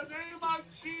 in the name of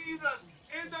Jesus,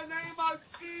 in the name of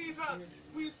Jesus,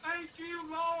 we thank you,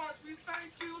 Lord. We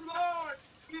thank you, Lord.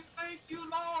 We thank you,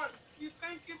 Lord. We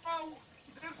thank you for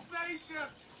this nation.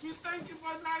 We thank you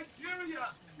for Nigeria.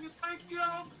 We thank you,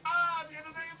 oh God, in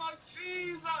the name of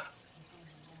Jesus.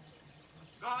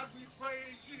 God, we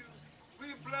praise you.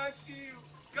 We bless you.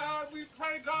 God, we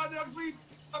pray, God, as we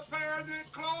prepare to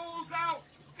close out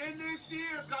in this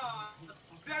year, God,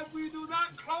 that we do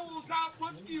not close out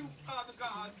with you, Father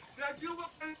God, that you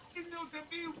will continue to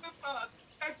be with us,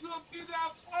 that you will be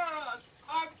there for us.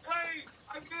 I pray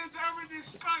against every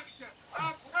distraction.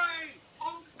 I pray,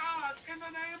 oh God, in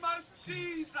the name of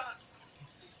Jesus.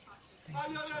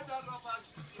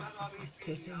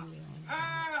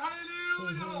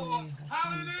 Hallelujah, Lord.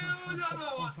 Hallelujah,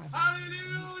 Lord.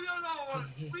 Hallelujah, Lord.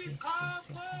 We call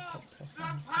forth the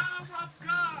power of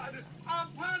God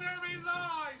upon every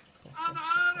life, on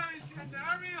our nation,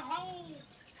 every home,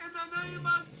 in the name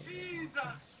of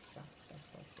Jesus.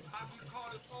 God, we call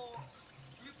it forth.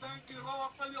 We thank you,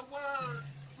 Lord, for your word.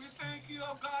 We thank you,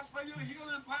 oh God, for your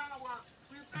healing power.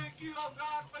 We thank you, oh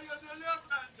God, for your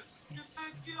deliverance. We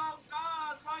thank you, oh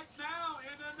God, right now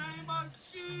in the name of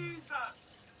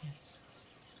Jesus.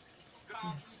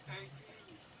 God, we thank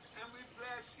you. And we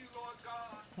bless you, Lord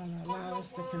God. Allow us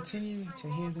to continue to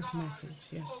hear this message.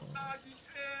 Yes, Lord. Oh God, you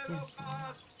said, yes, oh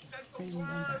God, that the bring word,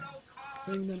 them back. oh God,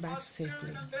 Bring them back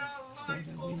safely so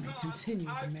that we may continue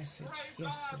the message.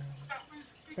 Yes,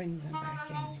 Lord. Bring them back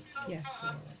in. Yes,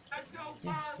 Lord.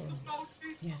 Yes, Lord.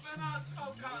 Yes, Lord.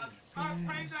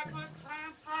 Yes, Lord.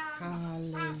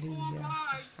 Hallelujah.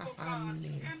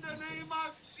 In the name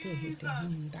of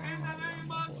Jesus. In the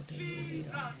name of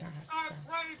Jesus. I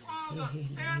pray, Father,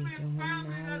 every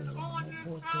family that's on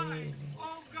this line,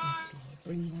 oh God. Yes, Lord.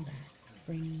 Bring them back.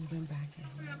 Bring them back in.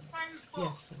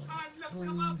 Yes, Lord.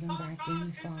 Bring them back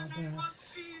in, Father.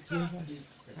 Give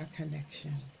us a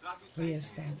connection.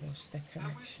 Reestablish the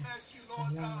connection.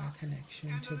 Allow our connection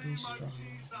to be strong.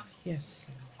 Yes,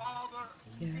 Lord.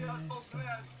 Yes, Lord.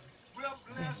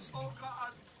 We're blessed, oh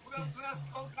God. We're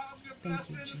blessed, oh God. We're Thank blessed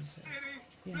you, in the Jesus. city.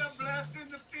 Yes, We're blessed in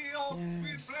the field.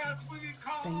 We're blessed when we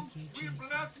come. We're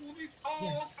blessed when we go,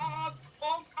 oh God.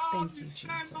 Oh God, we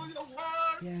stand on your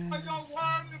word. For your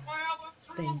word is forever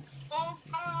true. Oh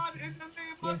God, in the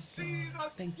name of Jesus,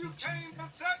 you came to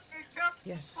set me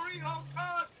captive free, oh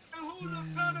God. And who the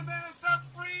Son of Man set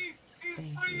free, he's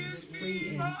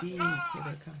free indeed, Lord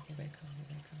God.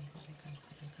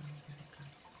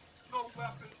 No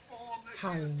weapon formed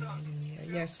against us. Hallelujah.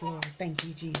 Yes, Lord. Thank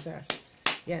you, Jesus.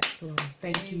 Yes, Lord.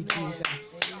 Thank you,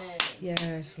 Jesus.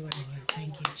 Yes, Lord.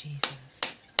 Thank you, Jesus.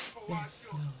 pour out Yes,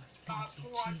 your, Lord. God, Thank you,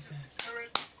 pour out your Jesus.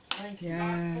 spirit. Yes,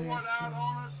 God, pour it out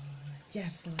on us.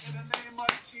 Yes, Lord. In the name of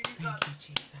Jesus. Thank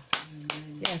you, Jesus.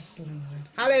 Yes, Lord.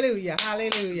 Hallelujah.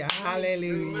 Hallelujah.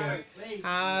 Hallelujah.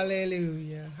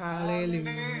 Hallelujah.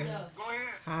 Hallelujah. Go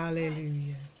ahead.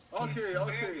 Hallelujah. Okay, Go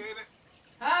okay. ahead, David.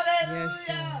 Yes,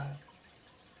 Lord.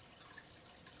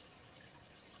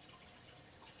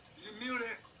 You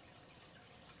muted.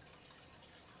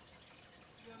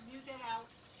 You're muted out.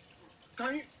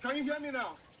 Can you hear me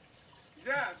now?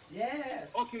 Yes.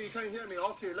 Okay, you can hear me.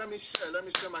 Okay, let me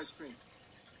share my screen.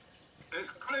 It's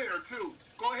clear, too.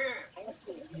 Go ahead.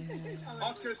 Yeah.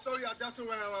 Okay, sorry, our data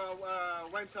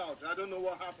went out. I don't know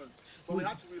what happened, but we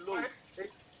had to reload.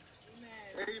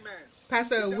 Amen.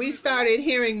 Pastor, we started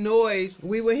hearing noise.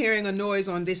 We were hearing a noise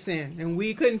on this end, and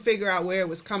we couldn't figure out where it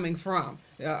was coming from.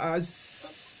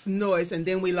 Noise, and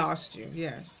then we lost you.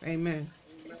 Yes. Amen.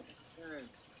 Amen.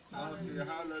 Okay,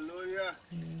 hallelujah.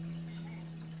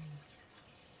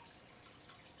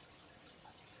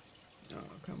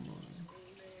 Oh, come on.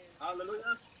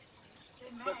 Hallelujah.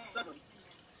 Verse 7.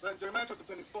 Then Jeremiah chapter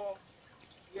 24.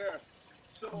 Yeah.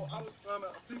 So I was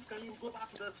please can you go back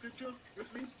to that scripture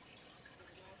briefly?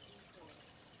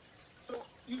 So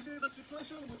you see the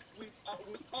situation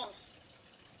with us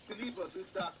believers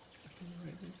is that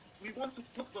we want to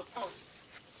put the horse,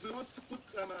 we want to put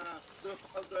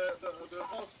the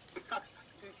horse, the cat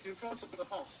in front of the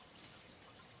horse,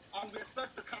 and we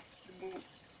expect the cat to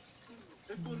move.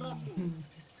 It will not move.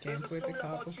 There's a story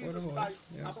about Jesus Christ,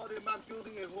 about a man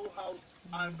building a whole house,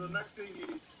 and the next thing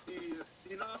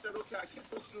he now said, okay, I keep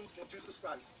those rooms for Jesus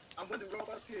Christ. And when the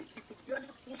robbers came, he could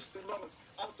barely push the robbers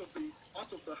out of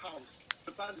the house.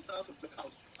 The bandits out of the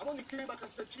house. And when he came back and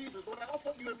said, Jesus, but I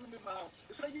offered you a room in my house.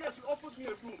 He said, yes, you offered me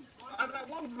a room. And I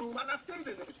want room, and I stayed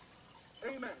in it.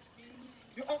 Amen.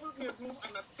 You offered me a room,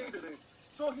 and I stayed in it.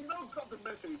 So he now got the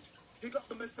message. He got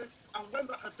the message and went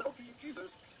back and said, okay,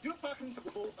 Jesus, you pack into the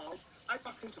whole house, I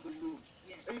pack into the room.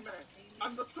 Yes. Amen.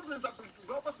 And the truth is that the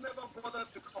robbers never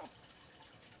bothered to come.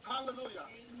 Hallelujah.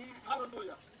 Amen.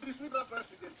 Hallelujah. Please read that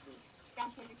verse again to me.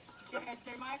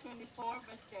 Jeremiah 24,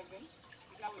 verse 7.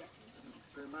 Is that what you're saying to me?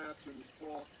 Jeremiah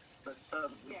 24, verse 7.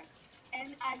 Yes.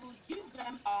 And I will give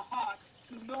them a heart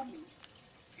to know me.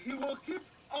 He will give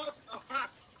us a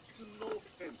heart to know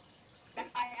him. That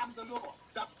I am the Lord.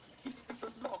 That he is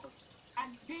the Lord.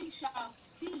 And they shall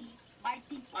be my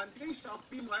people. And they shall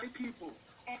be my people.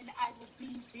 And I will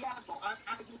be their God. And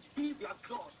I will be their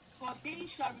God. For they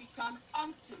shall return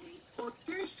unto me. For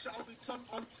they shall return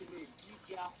unto me. With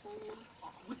their whole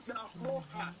heart. With their whole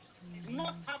heart.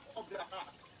 Not half of their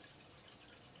heart.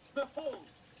 The whole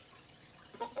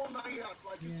 9 yards,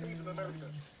 like you say in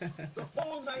America. The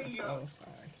whole 9 yards.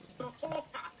 The whole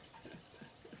heart.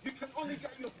 You can only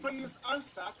get your prayers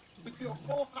answered with your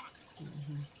whole heart.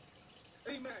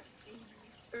 Amen.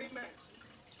 Amen.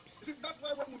 You see, that's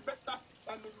why when we read that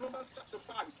in Romans chapter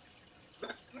 5,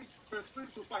 verse 3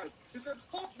 to 5, he said,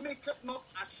 hope maketh not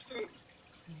ashamed,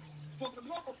 for the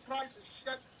love of Christ is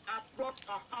shed abroad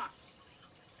our hearts.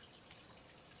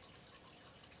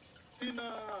 In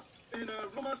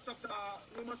Romans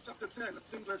chapter 10, I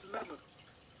think verse 11,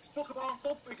 spoke about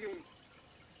hope again.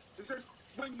 He says,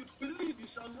 when you believe, you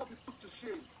shall not be put to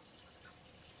shame.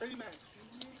 Amen.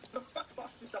 The fact about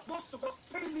it is that most of us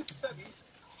pay lip service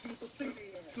to the things,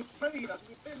 to prayers,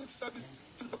 we pay lip service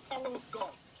to the power of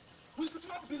God. We do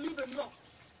not believe enough.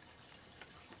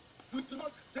 We do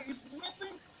not, there is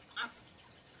nothing as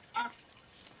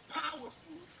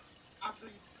powerful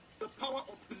as the power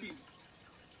of belief.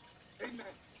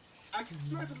 Amen. I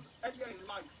experienced it earlier in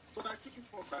life, but I took it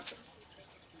for granted.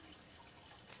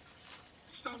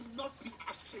 Shall not be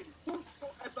ashamed.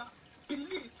 Whosoever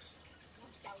believes.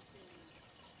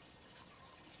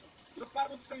 The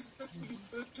Bible says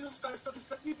Jesus Christ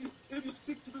said, if you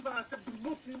speak to this man and say, be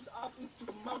moved out into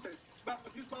the mountain, but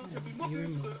this mountain be moved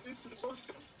into the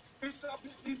ocean. It shall be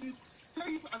if you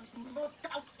stay and do not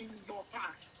doubt in your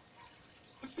heart.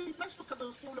 You see, let's look at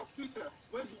the story of Peter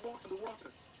when he walked in the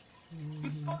water. He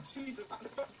saw Jesus and the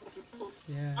thought was enclosed.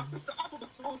 And Peter out of the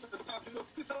throne of the God,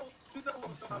 Peter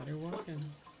was the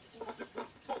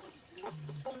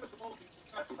boldest of all the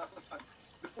disciples at that time,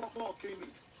 before Paul came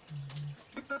in.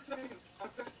 Peter came and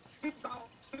said, if thou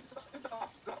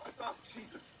God,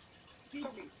 Jesus, bid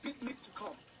me to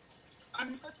come. And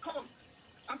he said, come.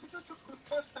 And Peter took the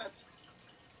first step,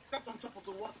 stepped on top of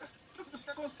the water. Took the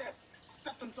second step,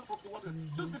 stepped on top of the water.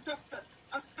 Took the third step,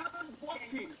 and started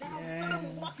walking. Started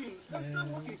walking.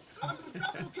 And the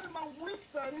devil came and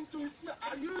whispered into his ear,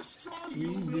 are you sure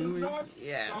you will not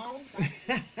drown?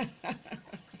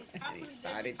 And he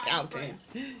started shouting.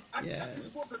 And And that is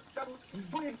what the devil is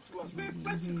doing to us. We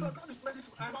pray to God, God is ready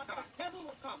to answer. But the devil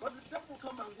will come. But the devil will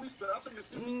come and whisper after you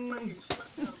finish praying,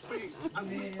 sweating and praying,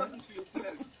 and whispers into your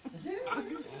ears. Are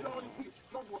you sure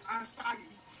God will answer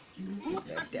it? Who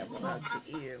said he will not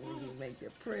answer? Ear when you make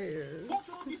your prayers. Who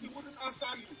told you he wouldn't answer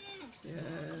you?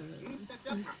 The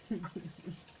devil.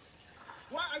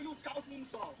 Why are you doubting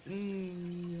God?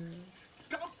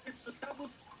 Doubt is the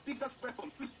devil's biggest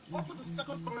weapon. Please open to 1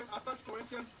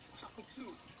 Corinthians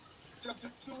chapter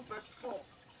 2, verse 4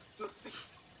 to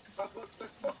 6. I've got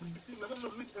verse 4 to 16. We're going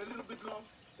to read a little bit long,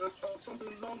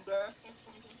 something long there.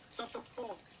 Chapter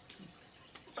 2,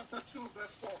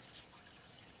 verse 4.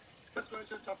 1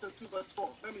 Corinthians chapter 2, verse 4.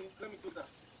 Let me do that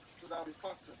so that I'll be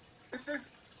faster. It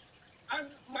says, and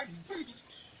my speech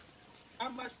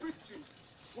and my preaching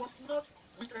was not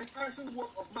with enticing word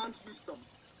of man's wisdom,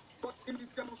 but in the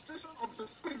demonstration of the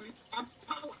Spirit and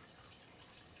power.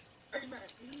 Amen.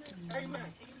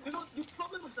 Amen. You know, the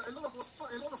problem is that a lot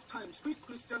of times, we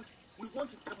Christians, we want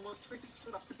to demonstrate it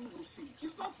so that people will see.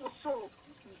 It's not for show.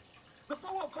 The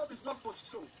power of God is not for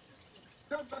show.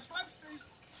 Then verse 5 says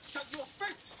that your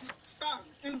faith should stand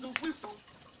in the wisdom,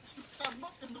 should stand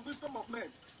not in the wisdom of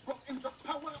men, but in the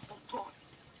power of God.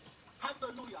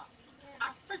 Hallelujah.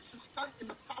 Our faith should stand in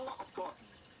the power of God.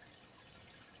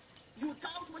 You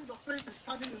doubt when your faith is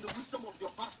standing in the wisdom of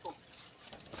your pastor.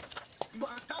 You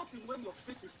are doubting when your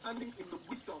faith is standing in the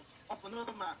wisdom of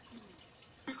another man.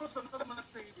 Because another man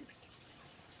said it.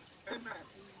 Amen.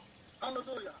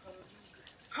 Hallelujah.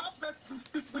 How bet we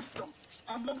speak wisdom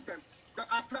among them that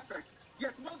are perfect,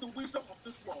 yet not the wisdom of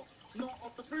this world, nor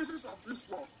of the princes of this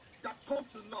world that come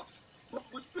to naught, but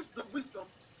we speak the wisdom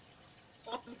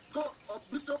of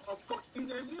wisdom of God in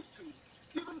a mystery,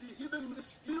 even the hidden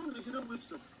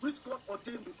wisdom which God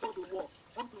ordained before the world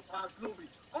unto our glory.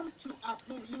 Unto our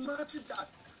glory. Imagine that.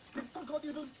 Before God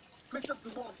even created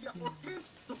the world, he had ordained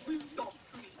the wisdom.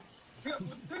 He had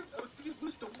ordained the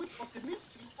wisdom which was a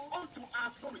mystery unto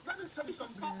our glory. Let me tell you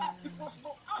something. It was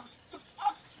for us, just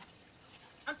us.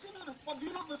 And you know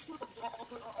the truth of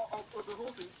the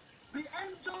whole thing? The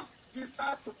angels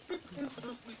decided to peep into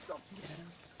this wisdom.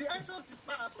 The angels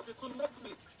decided, but they could not do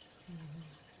it.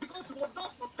 Because it was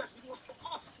not for them, it was for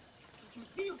us. It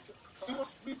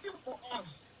was revealed for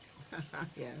us.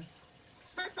 Yeah.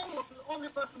 Satan was the only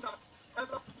person that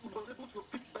ever was able to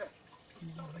pick there. He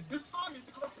saw it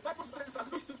because the Bible says that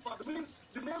Lucifer, the meaning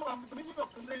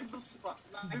of the name Lucifer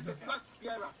is a black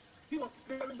bearer. He was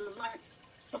bearing the light.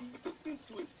 So he picked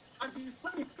into it. And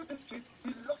when he picked into it,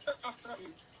 he lusted after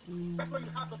it. That's why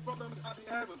you have the problem you have in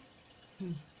heaven.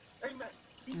 Amen.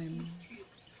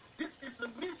 This is a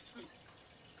mystery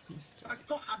that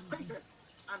God had painted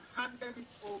and handed it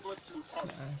over to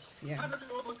us. Handed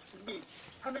it over to me.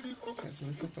 Handed it over to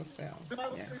Lucifer fell. The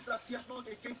Bible says that he has not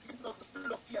again given us the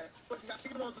spirit of fear, but he has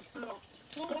given us the spirit of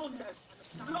boldness,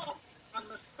 love,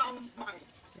 and a sound mind.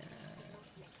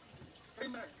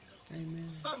 Amen. Amen.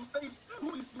 Psalm says,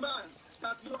 who is man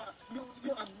that you are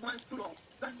mindful of?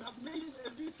 That you have made him a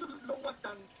little lower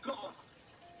than God.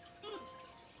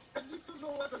 A little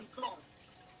lower than God.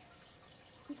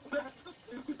 We are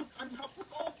just a little, and you have put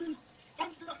all things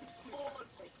under his feet.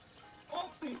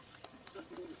 All things.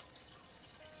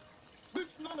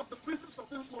 Which none of the princes of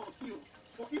this world knew.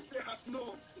 For if they had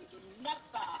known, they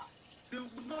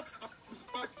would not have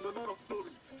crucified the Lord of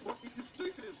glory. But it is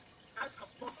written, eyes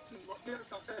have not seen, nor ears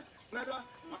have heard, neither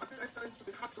has it entered into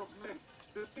the hearts of men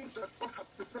the things that God had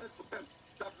prepared for them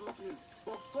that love him.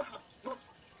 But God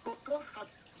had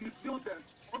revealed them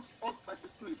unto us by the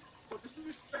Spirit. For the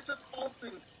Spirit searcheth all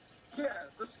things. Yeah,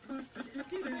 the Spirit, the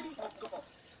things of God.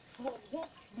 For what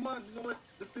man knoweth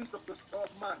the things of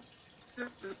man,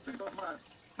 save the Spirit of man,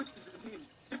 which is in him.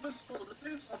 Even so, the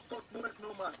things of God knoweth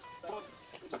no man,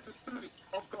 but the Spirit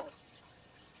of God.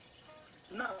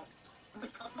 Now, we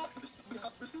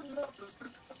have received not the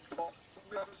Spirit of God, but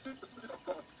we have received the Spirit of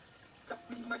God, that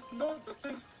we might know the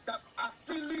things that are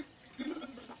freely given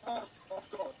to us of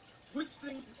God, which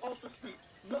things we also speak,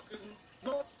 not in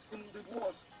the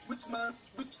words which man's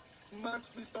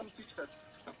wisdom teacheth,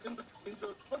 but in the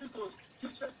Holy Ghost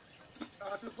teacheth,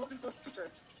 as the Holy Ghost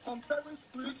teacheth, comparing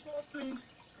spiritual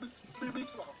things with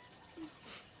spiritual.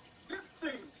 Deep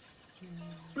things,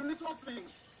 spiritual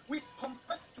things. We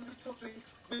compare spiritual things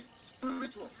with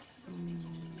spiritual.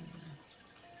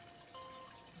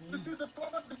 You see, the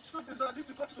problem, the truth is that if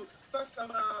you go to First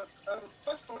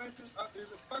Corinthians,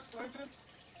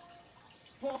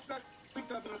 Paul said,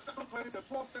 think of it, 2 Corinthians,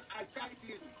 Paul said, I died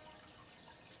daily.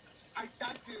 I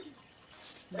died daily.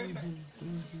 Amen.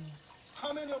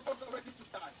 How many of us are ready to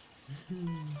die?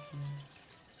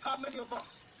 How many of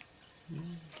us?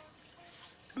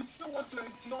 We still want to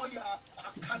enjoy our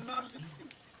carnality.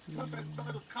 We want to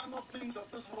enjoy the carnal things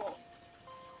of this world.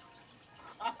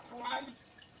 Our pride,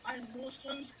 our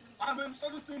emotions, I mean,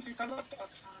 certain things you cannot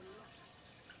touch.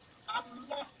 Our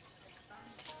lust.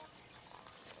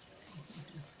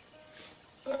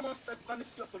 Someone said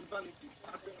vanity upon vanity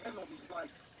at the end of his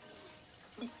life.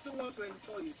 We still want to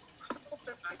enjoy it.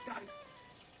 After I die,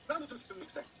 let me just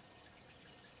finish that.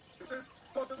 It says,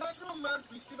 for the natural man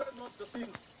receiveth not the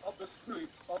things of the Spirit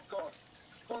of God,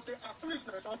 for they are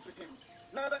foolishness unto him,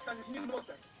 neither can he know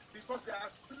them, because they are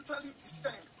spiritually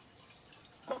discerned.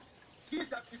 But he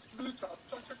that is spiritual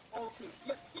judgeth all things,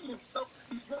 yet he himself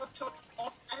is not judged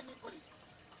of anybody.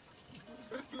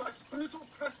 If you are a spiritual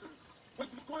person, when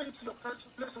you go into your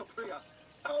place of prayer,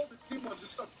 all the demons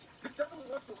will shut. The devil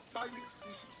wants to occupy you.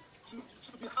 You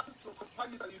should be happy to occupy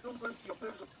you that you don't go into your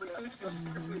place of prayer, into your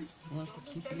secret place. Wants to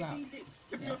keep you out.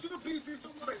 If you're too busy to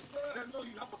pray, then no,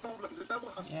 you have a problem. The devil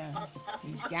has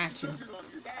He's got you. on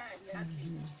you.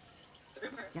 Mm-hmm.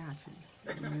 Amen. Got you.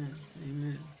 Amen.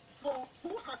 Amen. For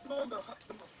who had known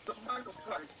the mind of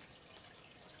Christ?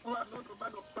 Who had known the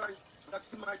mind of Christ that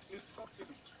he might instruct him?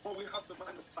 But we have the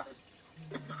mind of Christ.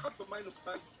 If you have the mind of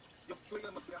Christ, your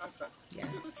prayer must be answered.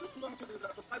 Yes. The truth matter is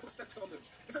that the Bible said something.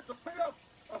 It said the prayer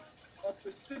of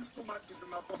a sinful man is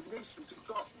an abomination to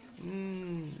God.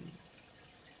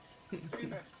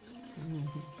 Amen.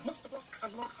 Most of us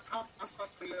cannot have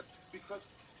answered prayers because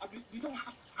we don't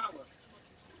have power.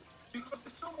 Because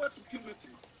there's so much impunity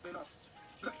in us.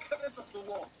 The cares of the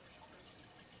world.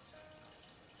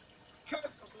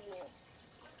 Cares of the world.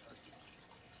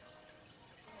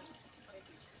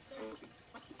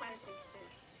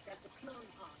 That the pure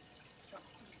in heart shall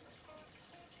see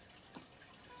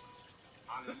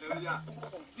the cares of the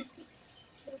world.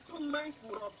 We're too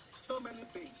mindful of so many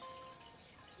things.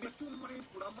 We're too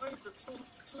mindful. Our minds are so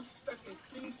set in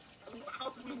things. And how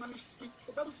do we manage to eat?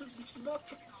 The Bible says we should not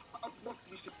care about what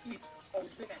we should eat or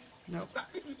where. Nope. That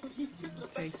if we could eat the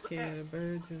best of the care air, of the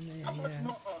birds in there. how much Yes.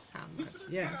 more us? How We much?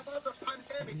 shouldn't Yes. care about the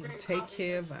pandemic Take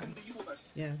care of in us. the US.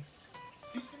 Yes.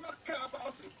 You should not care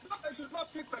about it. Not that you should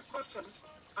not take precautions.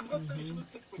 I'm not saying you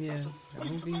shouldn't take Yes. precautions. But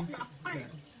you should not be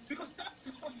afraid. Yes. Because that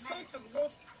is what Satan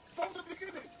wants from the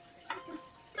beginning.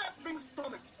 That brings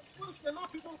stomach. Once a lot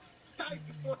of people die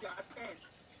before they are dead.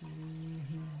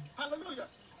 Hallelujah.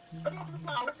 A lot of people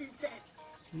are already dead.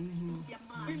 In their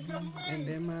mind. In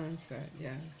their mindset,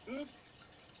 yes. In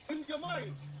your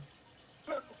mind.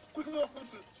 Quickly open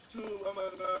to 2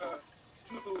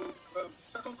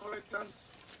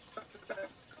 Corinthians chapter 10.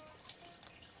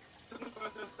 2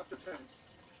 Corinthians chapter 10.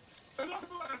 A lot of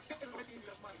people are dead already in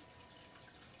their mind.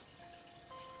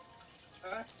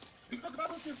 Because the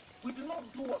Bible says we do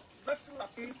not do what wrestle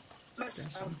against flesh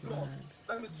and blood.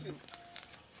 Let me see.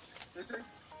 It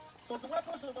says, for the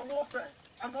weapons of the warfare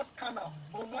are not carnal,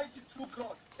 but mighty through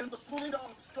God in the pulling down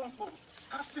of strongholds,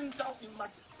 casting down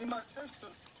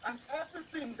imaginations and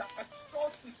everything that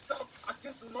exalts itself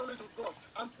against the knowledge of God,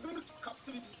 and bringing to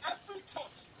captivity every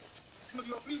thought to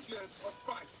the obedience of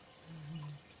Christ.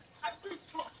 Every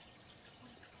thought,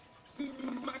 the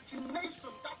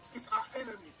imagination, that is our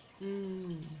enemy.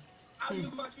 Our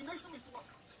imagination is what?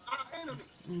 Our enemy.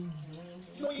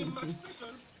 Your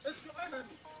imagination is your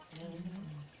enemy.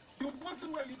 You're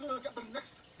wondering where you're going to get the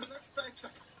next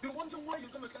paycheck. You're wondering where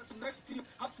you're going to get the next bill,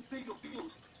 how to pay your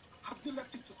bills. Have you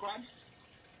left it to Christ?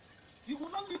 You will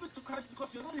not leave it to Christ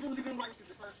because you're not even living right in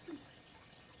the first place.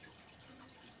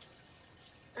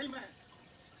 Amen.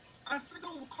 And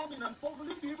Satan will come in and bother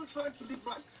you. You're even trying to live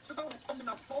right. Satan will come in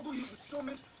and bother you with so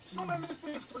many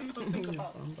things for you to think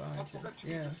about. And forget Jesus.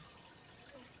 Yes.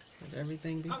 With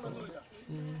everything before. Hallelujah.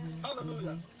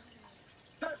 Hallelujah.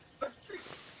 Verse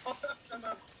 6 of that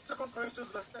 2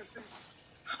 Corinthians verse 10 says,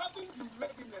 having the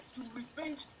readiness to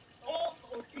revenge all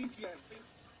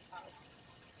obedience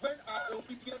when our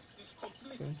obedience is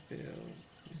complete.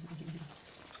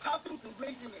 Having the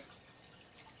readiness.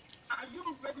 Are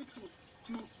you ready to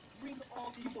bring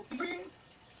all these bring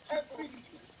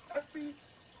every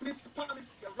principality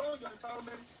around your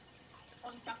environment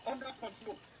under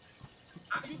control?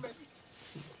 Are you ready?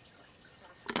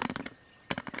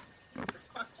 It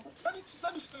starts. Let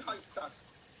me show you how it starts.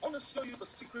 I want to show you the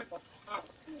secret of power.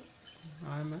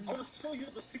 Amen. I want to show you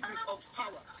the secret of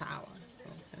power. Power.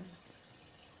 Okay.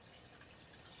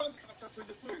 Psalms chapter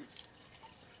 24.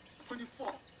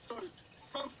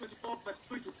 Psalms 24 verse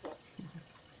 3 to 4.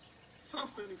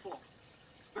 Psalms 24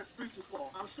 verse 3 to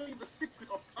 4. I'm showing you the secret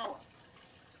of power.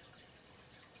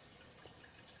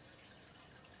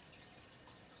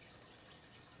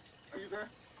 Are you there?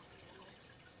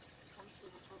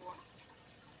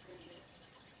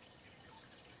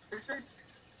 It says,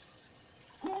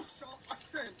 who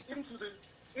ascend into the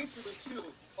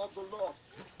hill of the Lord,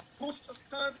 who shall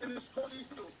stand in his holy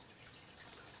hill.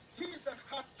 He that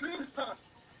hath clean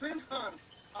hands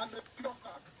and a pure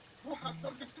heart, who hath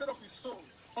not lifted up his soul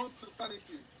unto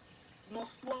vanity, nor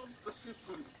sworn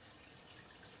deceitfully.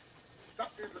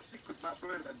 That is the secret, my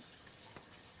friends.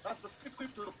 That's the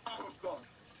secret to the power of God.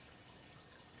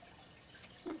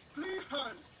 Clean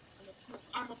hands and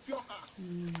a pure heart,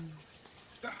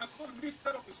 that has not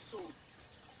lifted up his soul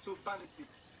to vanity.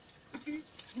 You see,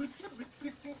 we keep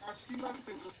repeating as human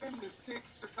beings the same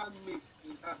mistakes Satan made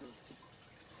in Adam.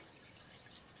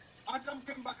 Adam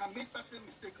came back and made that same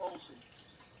mistake also.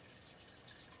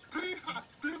 Clean heart,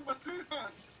 clean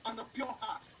hands and a pure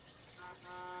heart.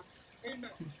 Amen.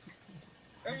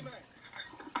 Amen.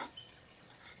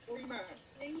 Amen.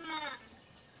 Amen.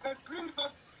 A clean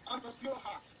heart and a pure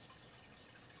heart.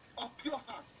 A pure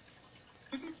heart.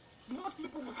 You see, most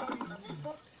people will tell you that it's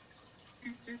not.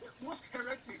 Most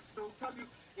heretics, they will tell you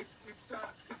it's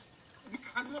we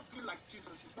cannot be like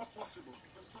Jesus. It's not possible.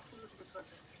 It's impossible to be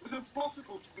perfect. It's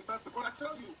impossible to be perfect. But I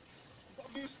tell you, God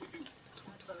is with you.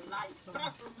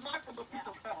 That's the life of the pit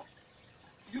of hell.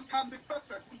 You can be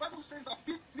perfect. The Bible says that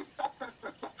be that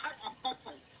perfect, for I am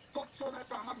perfect. God told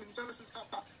Abraham in Genesis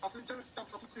chapter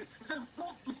 15, he said,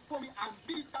 walk before me and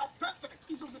be thou perfect.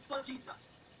 Even before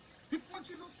Jesus. Before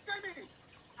Jesus came in.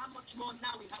 How much more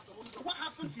now we have the Holy Ghost? What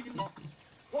happened to Enoch?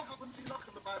 What happened to Enoch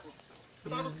in the Bible?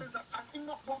 The Bible says that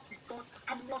Enoch walked with God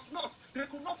and was not. They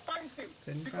could not find him.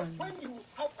 Because when you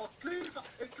have a clean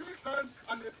hand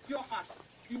and a pure heart,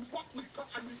 you walk with God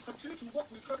and you continue to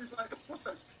walk with God. It's like a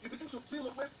process. You begin to peel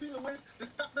away the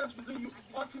darkness within you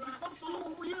until you become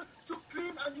too real, too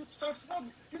clean, and you transform.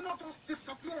 You not just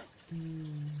disappear.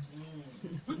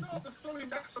 We know the story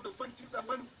in Exodus 20 that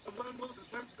when Moses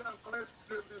went to go and collect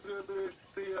the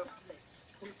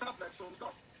tablets from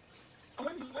God. And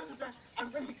when he went there,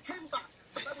 and when he came back,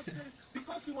 the Bible says,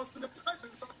 because he was in the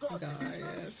presence of God, his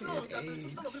eyes showed that the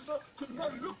children of Israel could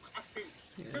not look at him.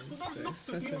 They could not look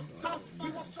to him. So he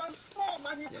was transformed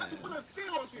and he had to put a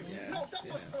veil on him. No, that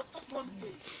was not just one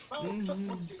day. That was just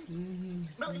one day.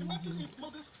 Now imagine if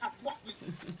Moses had walked with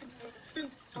still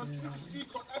continue to see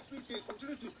God every day,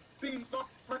 continue to be in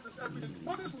God's presence every day.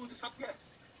 Moses will disappear.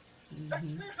 That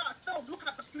clean heart, now look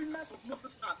at the cleanness of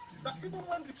Moses' heart. That even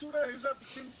when the children of Israel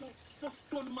became so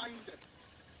stone-minded,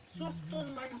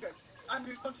 and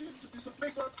they continued to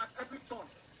disobey God at every turn.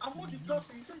 And what did God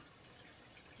say? He said,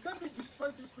 let me destroy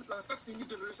these people and start a new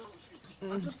generation with you.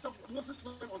 And just stop Moses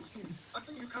went on his knees. I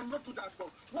said, you cannot do that,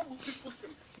 God. What will people say?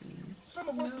 Some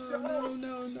of us will say,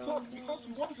 God,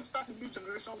 because you want to start a new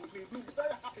generation with me, you'll be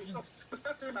very happy. So we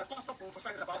start saying, my pastor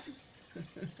prophesied about you.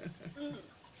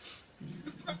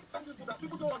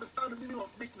 People don't understand the meaning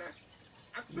of meekness.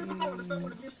 And people don't understand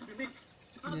what it means to be meek.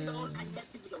 You have your own and yet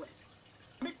give it away.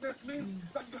 Meekness means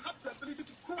that you have the ability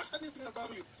to crush anything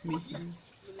about you, but yet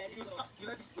you let it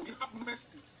go. You have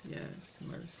mercy. Yes,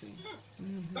 mercy.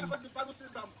 That's what the Bible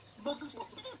says that Moses was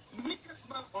the meekest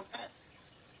man on earth.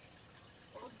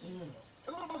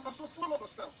 A lot of us are so full of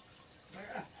ourselves.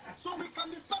 So we can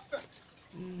be perfect.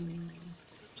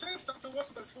 James chapter 1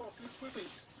 verse 4, please quickly.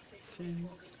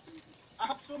 I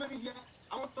have so many here.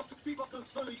 I want us to pick up the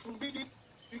story. You can read it.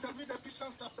 You can read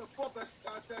Ephesians chapter 4 verse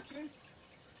 13.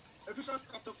 Ephesians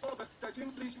chapter 4 verse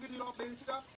 13. Please read it up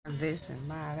later. This and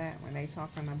that, when they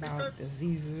talking about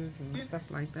diseases and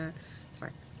stuff like that, it's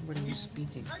like, what are you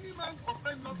speaking? Any man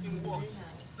offend not in words,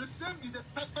 the same is a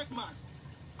perfect man,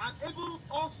 and able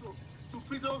also to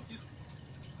bridle his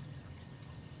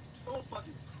whole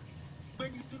body.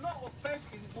 When you do not offend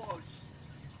in words,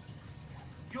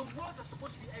 your words are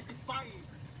supposed to be edifying,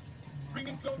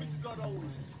 bringing glory to God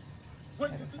always.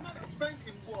 When you do not offend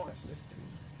in words,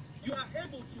 you are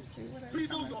able to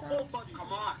bridle your whole body,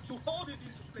 to hold it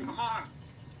into place.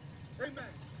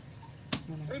 Amen.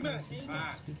 Amen.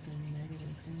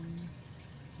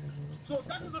 So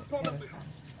that is the problem we have.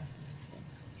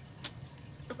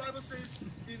 The Bible says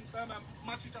in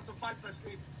Matthew chapter 5 verse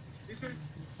 8, it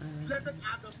says, blessed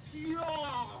are the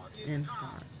pure in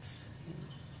heart,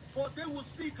 for they will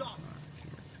see God.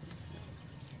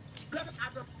 Blessed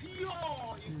are the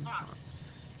pure in heart.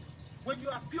 When you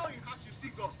are pure in heart, you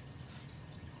see God.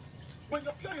 When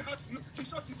you're pure in heart, you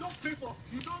don't pray for,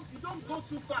 you don't go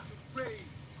too far to pray.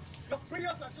 Your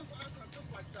prayers are just answered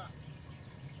just like that.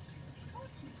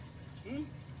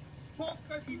 Paul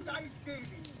said he dies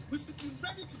daily. We should be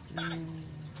ready to die.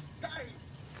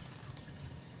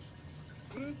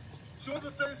 She wants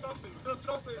to say something. Just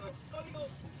jump in.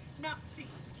 Now, see,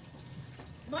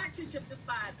 Matthew chapter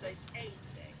 5, verse 8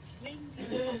 says, when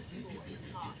you are pure in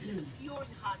heart, the pure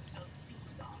in heart shall see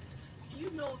God. do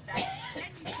you know that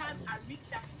anytime I read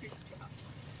that scripture,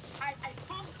 I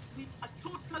come with a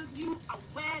total new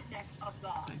awareness of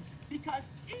God.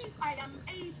 Because if I am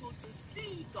able to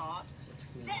see God,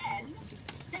 then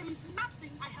there is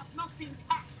nothing I have not seen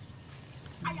past.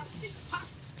 I have seen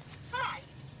past time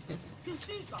to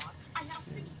see God. I have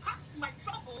seen past my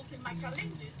troubles and my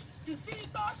challenges to see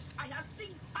God. I have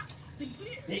seen past the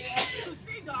years to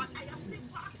see God. I have seen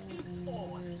past it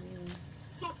all.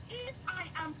 So if I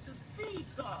am to see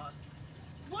God,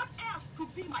 what else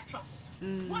could be my trouble?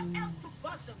 What else could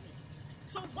bother me?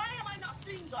 So why am I not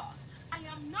seeing God? I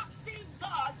am not seeing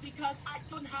God because I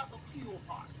don't have a pure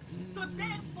heart. So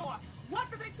therefore,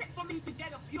 what does it take for me to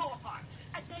get a pure heart?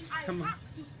 And then I have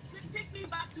to take me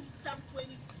back to Psalm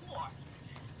 24.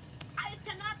 I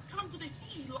cannot come to the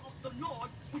heel of the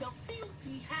Lord with a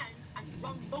filthy hands and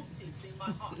wrong motives in my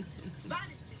heart,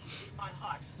 vanity in my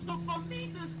heart. So for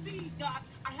me to see God,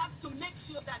 I have to make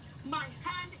sure that my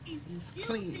hand is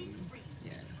filthy free,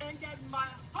 and that my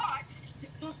heart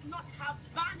does not have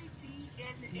vanity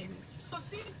in it. So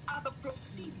these are the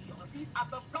procedure, these are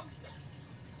the processes.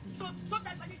 So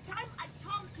that by the time I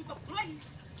come to the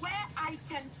place where I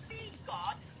can see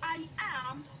God, I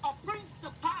am a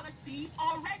principality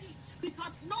already,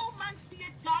 because no man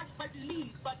seeth God but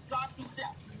live, but God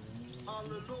himself.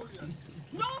 Hallelujah.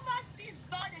 No man sees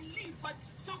God and live, but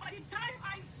so by the time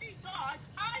I see God,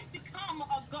 I become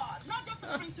a God, not just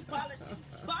a principality,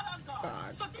 but a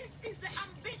God. So this is the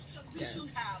ambition we should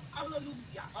have.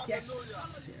 Hallelujah. Hallelujah.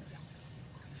 Hallelujah.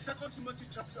 2 Timothy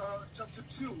chapter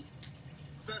 2.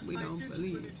 Verse We 19 don't to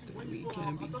believe 22. that When we you go can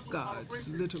out, be I'm just going to God's paraphrase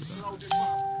it. little So I'll God. be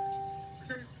fast. It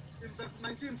says in verse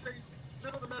 19 says,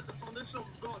 nevertheless, the foundation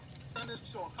of God standeth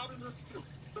sure, having this seal.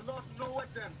 The Lord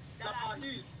knoweth them that are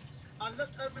his, and let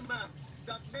every man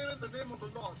that nameth the name of the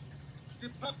Lord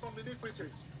depart from iniquity.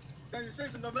 Then it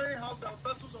says, in the many houses are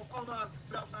vessels of honor,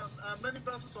 and many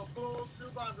vessels of gold,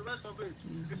 silver, and the rest of it.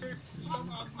 It says, some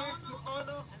are made to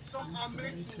honor, some are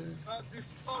made to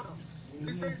dishonor.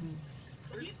 It says,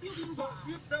 if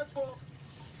therefore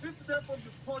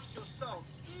you purge yourself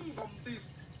from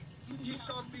this, you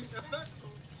shall be a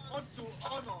vessel unto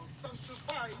honor,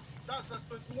 sanctified, that's verse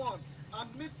 21,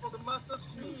 and meet for the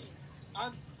master's use,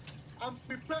 and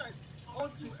prepared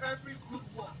unto every good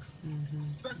work.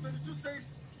 Verse 22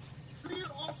 says, flee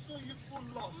also ye full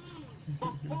lust,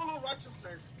 but follow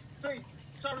righteousness, faith,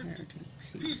 charity,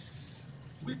 peace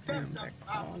with them that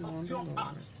are of pure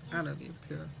heart. Out of your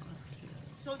pure heart.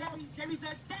 So there is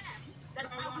a them that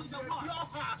are with the pure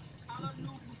heart.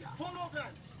 Hallelujah. Follow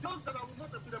them. Those that are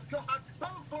not with a pure heart,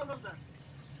 don't follow them.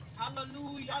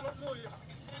 Hallelujah. Hallelujah.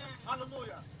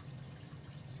 Hallelujah.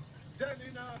 Then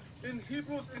in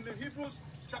the Hebrews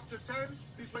chapter 10,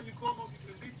 is when you go home, you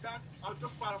can read that. I'll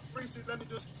just paraphrase it. Let me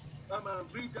just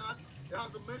read that. It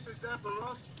has a message there for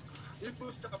us.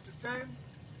 Hebrews chapter 10,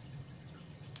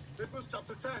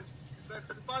 verse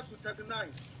 35 to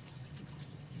 39.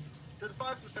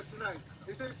 35 to 39.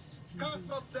 It says, cast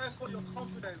not therefore your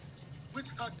confidence, which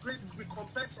had great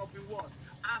recompense of reward.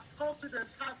 Our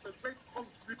confidence has a great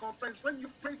recompense. When you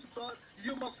pray to God,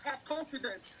 you must have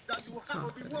confidence that you will have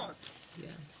a reward.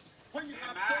 Yes. When you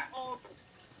have done all this,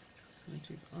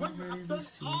 when you have done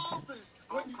all this,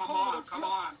 when you come with a pure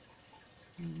heart,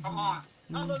 Come on.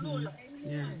 hallelujah.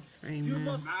 Yes. Amen. You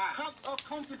must have a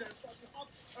confidence that you have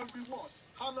a reward.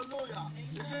 Hallelujah.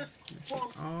 It says,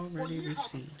 for you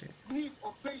have need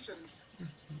of patience,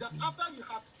 that after you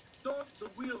have done the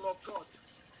will of God,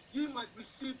 you might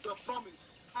receive the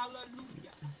promise.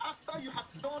 Hallelujah. After you have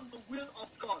done the will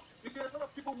of God. You see, a lot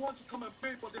of people want to come and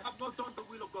pray, but they have not done the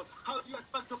will of God. How do you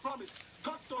expect the promise?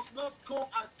 God does not go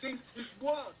against his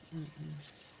word.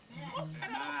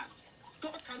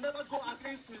 God can never go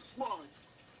against his word.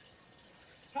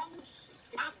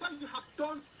 After you have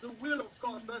done the will of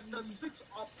God, verse 36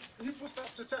 of Hebrews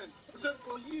chapter 10, it said,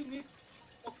 for you need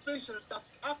of patience, that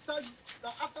after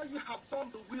you have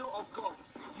done the will of God,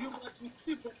 you must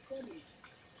receive the promise.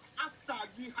 After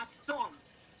we have done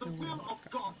the will of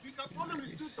God, we can only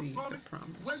receive the promise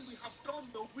when we have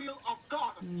done the will of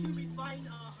God. Purifying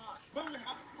our heart. When we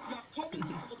are coming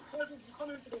into the presence, we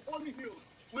come into the holy hill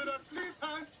with a clean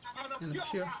hands and a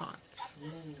pure heart. That's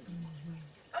it.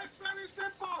 It's very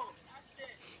simple. That's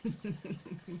it.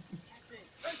 That's it.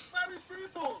 It's very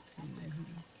simple. That's it.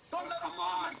 Don't let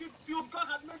anyone make it feel God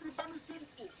had made it very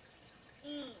simple.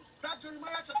 That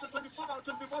Jeremiah chapter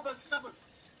 24 verse 7.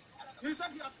 He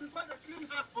said he had prepared a clean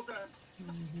heart for them,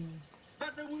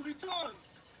 that they will return.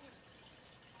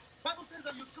 Bible says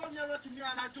that you draw nearer to me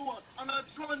and I do what? And I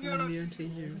draw nearer to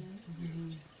you.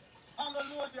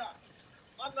 Hallelujah.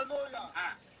 Hallelujah.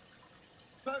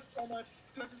 Verse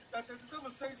 37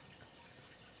 says,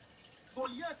 For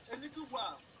yet a little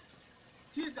while,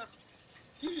 he that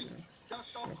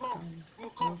shall come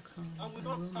will come and will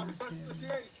not tarry. Verse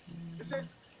 38, it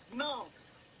says, now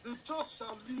the just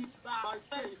shall live by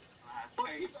faith. But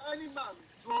if any man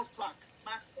draws back,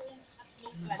 my soul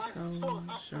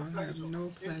shall have no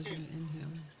pleasure in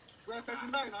him. Verse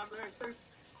 39 and says,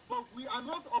 but we are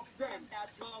not of them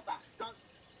that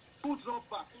who draw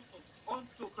back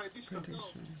unto perdition,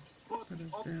 but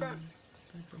of them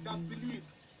that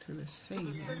believe to the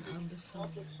saving of the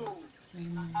soul.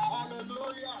 Amen.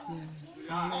 Hallelujah. Yes.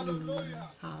 Hallelujah.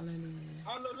 Hallelujah.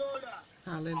 Hallelujah.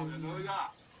 Hallelujah.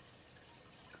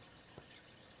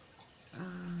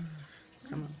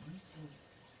 Come on.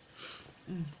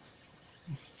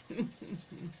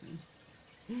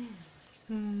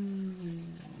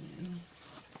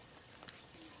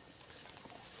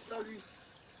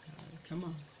 Come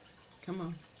on. Come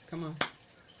on. Come on.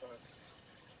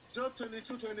 Job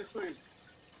 22:23.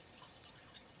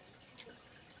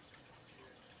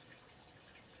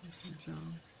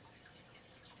 John.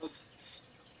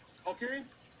 Okay?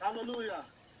 Hallelujah.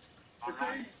 It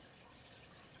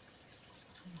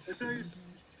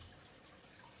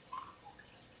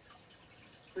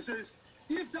says,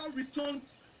 if thou return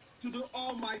to the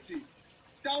Almighty,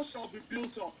 thou shalt be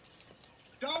built up.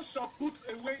 Thou shalt put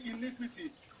away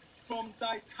iniquity from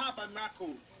thy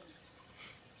tabernacle.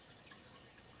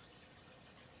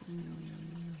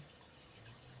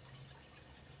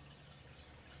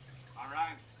 All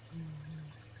right.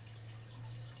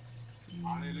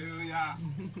 Hallelujah.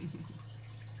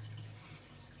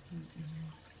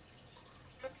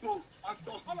 As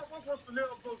does. All of us wants to lay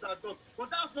up those that does, but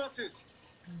that's not it.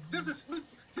 This is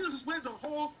where the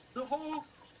whole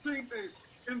thing is.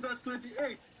 In verse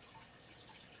 28.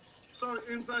 Sorry,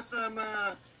 in verse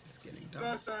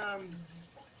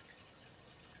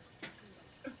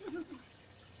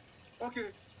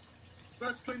okay,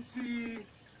 verse 20.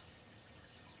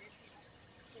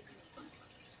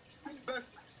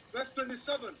 Verse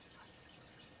 27.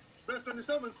 Verse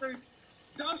 27 says,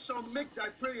 thou shalt make thy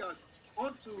prayers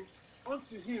unto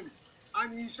him,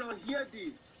 and he shall hear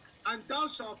thee, and thou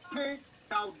shalt pay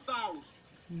thy vows.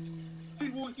 He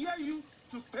will hear you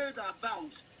to pay thy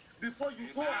vows before you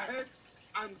go ahead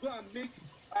and go and make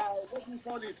what we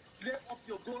call it, lay up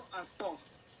your gold as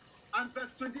dust. And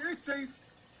verse 28 says,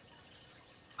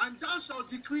 and thou shalt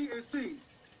decree a thing,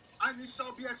 and it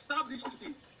shall be established to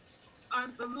thee,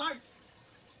 and the light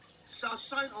shall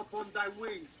shine upon thy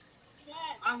ways. Yes.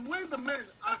 And when the men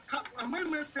are and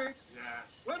when men say,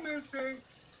 yes, when men say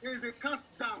there is a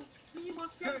cast down,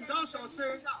 then thou shalt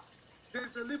say there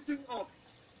is a lifting up,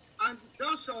 and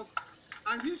thou shalt,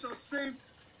 and he shall save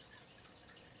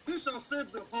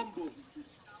the humble.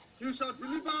 He shall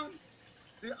deliver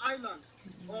the island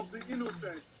of the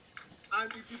innocent,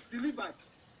 and it is delivered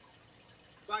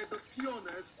by the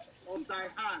pureness of thy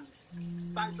hands.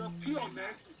 By the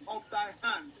pureness of thy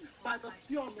hand. By the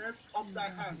pureness of thy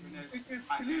hand. It is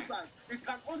delivered. It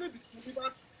can only be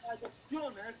delivered by the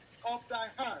pureness of thy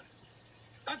hand.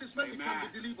 That is when it can be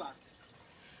delivered.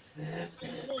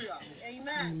 Hallelujah.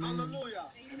 Amen. Hallelujah.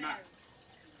 Amen.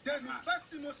 Then in 1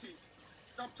 Timothy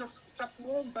chapter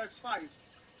 1 verse 5.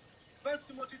 1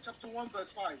 Timothy chapter 1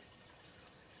 verse 5.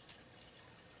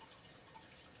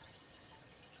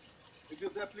 If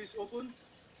you're there, please open.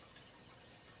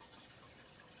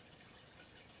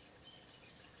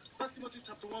 1 Timothy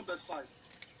chapter 1 verse 5.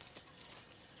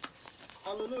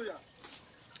 Hallelujah.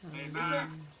 Amen. It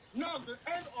says, now the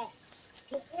end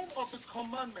of the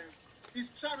commandment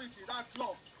is charity, that's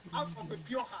love, out of the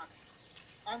pure heart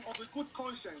and of a good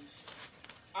conscience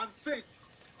and faith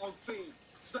on faith.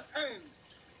 The end,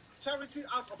 charity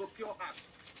out of a pure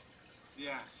heart.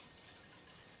 Yes.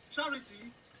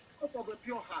 Charity out of a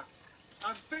pure heart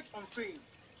and faith on faith.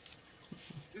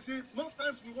 You see, most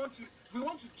times we want to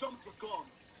jump the gun.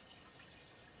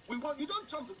 You don't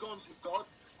jump the guns with God.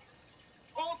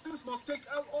 All things must take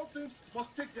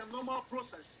their normal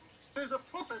process. There's a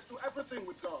process to everything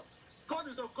with God. God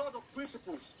is a God of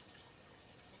principles.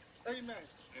 Amen.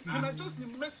 He might just be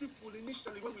merciful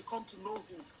initially when we come to know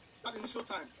him, that initial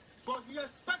time. But he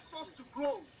expects us to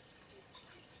grow.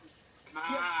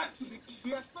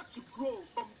 We expect to grow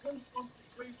from grace unto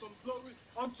grace, from glory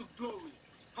unto glory.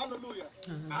 Hallelujah.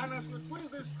 And as we're doing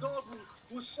this, God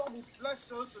will surely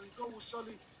bless us, and God will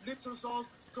surely lift us up.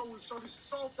 God will surely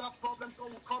solve that problem.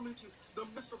 God will come into the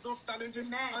midst of those challenges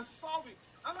and solve it.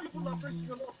 I know people are facing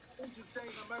a lot of challenges there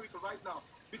in America right now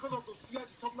because of the fear,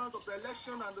 the turbulence of the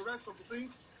election and the rest of the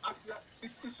things. And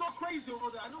it's so crazy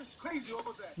over there. I know it's crazy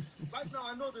over there. Right now,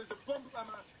 I know there's a bomb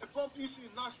issue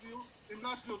in Nashville.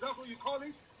 That's what you call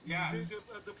it.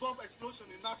 The bomb explosion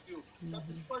in Nashville that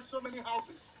destroyed so many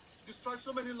houses, destroyed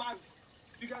so many lives.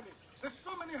 You get me? There's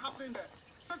so many happening there.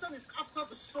 Satan is after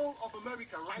the soul of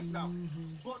America right now.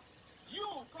 But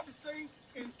God is saying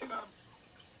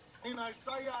in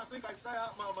Isaiah, I think Isaiah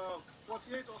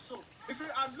 48 or so, he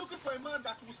said, "I'm looking for a man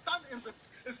that will stand in the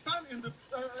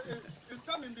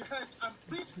hedge and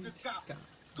bridge the gap."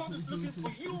 God is looking for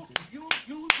you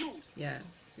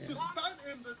to stand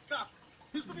in the gap.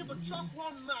 He's looking for just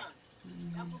one man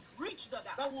that will bridge the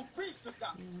gap. That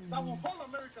will hold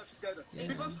America together.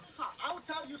 Because I'll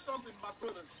tell you something, my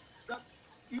brothers, that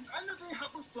if anything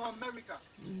happens to America,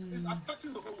 it's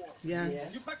affecting the whole world.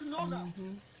 Yes. You better know that.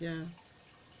 Yes.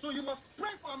 So you must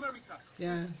pray for America.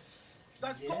 Yes.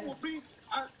 That God will bring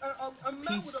a man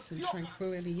peace with a and pure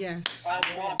tranquility. Yes.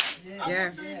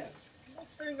 Yes. I'm not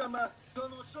saying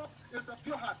Donald Trump is a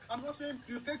pure heart. I'm not saying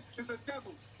Bill Gates is a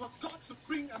devil. But God should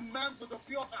bring a man with a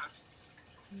pure heart.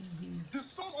 The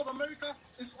soul of America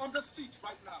is under siege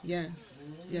right now. Yes.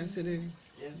 Yes, it is.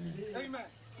 Yes.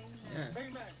 Amen. Yes.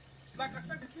 Amen. Like I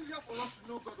said, it's easier for us to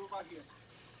know God over here.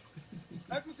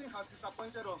 Everything has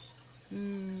disappointed us.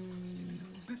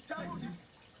 The devil is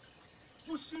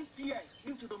pushing fear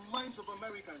into the minds of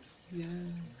Americans.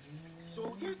 Yes.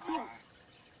 So if you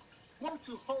want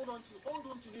to hold on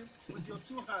to him with your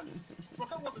two hands.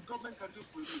 Forget what the government can do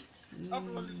for you.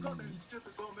 After all, it's God that instituted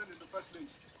the government in the first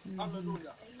place.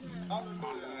 Hallelujah.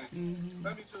 Hallelujah.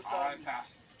 Let me just I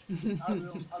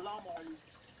will allow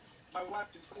my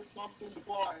wife to say something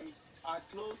before I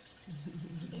close.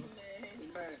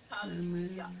 Amen.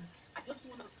 Hallelujah. I just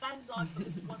want to thank God for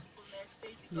this wonderful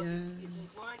message because it is a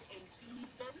word in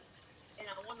season. And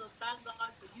I want to thank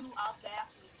God for you out there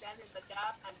who stand in the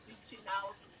gap and reaching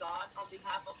out to God on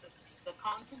behalf of the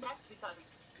continent,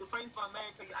 because you're praying for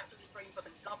America, you're actually praying for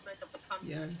the government of the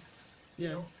continent. Yes. You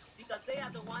know, because they are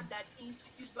the one that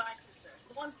institute righteousness.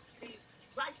 Once the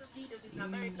righteous leaders in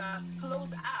America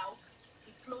close out,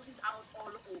 it closes out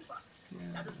all over.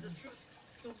 That is the truth.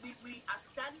 So we are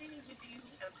standing with you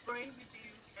and praying with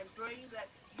you and praying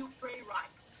that you pray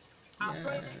right. Our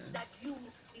prayer is that you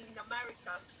in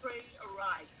America pray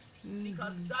right.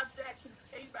 Because God said to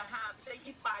Abraham, say,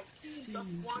 if I see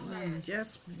just one man.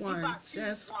 Just one. If I see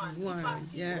just one. one. If I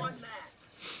see one man.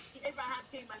 Abraham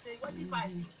came and said, what if I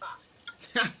see 5?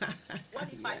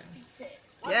 What if I see 10?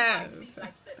 What if I see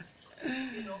like this?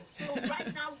 You know, so right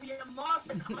now we are more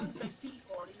than 100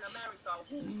 people in America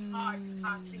whose heart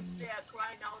are sincere,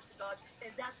 crying out to God,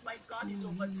 and that's why God is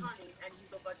overturning and He's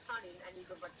overturning and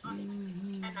He's overturning.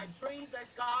 And I pray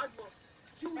that God will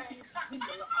do His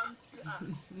will unto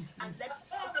us and let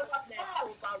darkness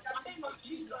override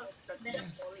Jesus, the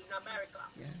devil in America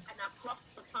and across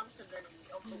the continents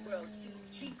of the world in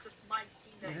Jesus'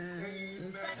 mighty name.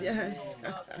 Thank you, Lord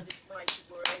God, for this mighty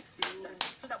word.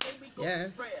 So that when we go to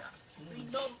prayer, we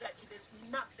know that it is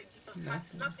nothing, it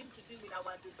has nothing to do with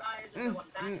our desires and our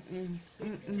vanities.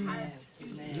 It has to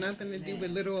do nothing to do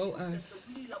with little old us.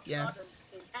 The will of God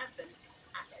in heaven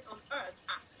and on earth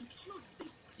as it should be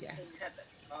in heaven.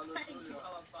 Thank you,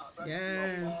 our Father.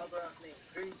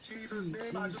 In Jesus'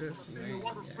 name, I just want to say a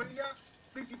word of prayer.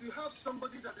 Please, if you have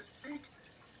somebody that is sick,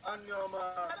 and you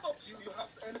have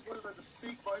anybody that is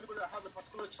sick or anybody that has a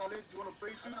particular challenge you want to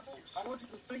pray to, I want you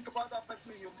to think about that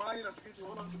person in your mind and begin to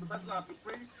hold on to the person as we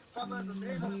pray. Father, in the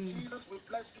name of Jesus, we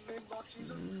bless your name, Lord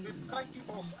Jesus. We thank you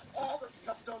for all that you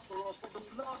have done for us, for the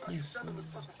blood that you shed on the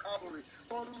cross of Calvary,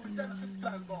 for the redemptive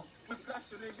plan, Lord. We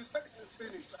bless your name. You said it is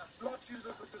finished. Lord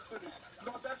Jesus, it is finished.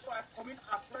 Lord, therefore I commit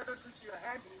our brethren into your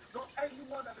hands. Lord,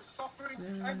 anyone that is suffering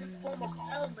any form of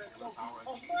ailment, Lord,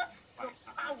 the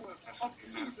power of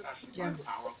Jesus.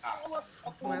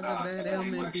 Whether that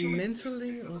ailment be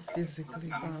mentally or physically,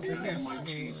 Father. Yes,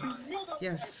 Lord.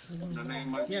 Yes, Lord. In the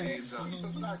name of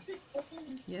Jesus.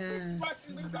 Yes.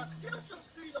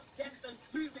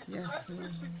 Yes.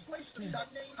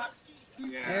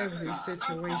 Every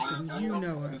situation, you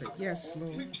know of it. Yes,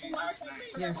 Lord.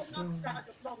 Yes, Lord.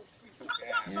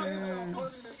 Yes.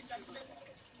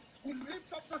 We lift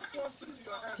up the sword into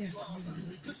your hands, Lord.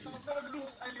 You shall not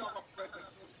lose any of our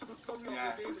presence to the glory of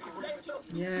your name.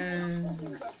 Yes.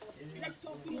 Let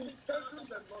your will be done.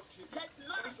 Lord Jesus.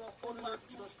 Let your holy name,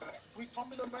 Jesus Christ. We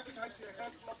commit America into your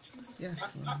hands, Lord Jesus, and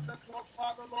ask that, Lord,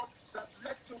 Father, Lord, that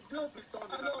let your will be done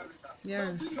in America.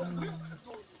 Yes. Your will be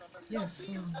done in America. Yes,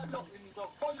 be Lord. alone in the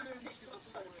holy name of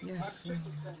Jesus Christ. Yes, And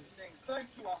Jesus' Lord. name. Thank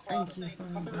you, our Thank Father. you,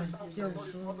 Commit Father. ourselves to Yes, Lord,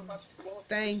 in Lord. other parts of the world.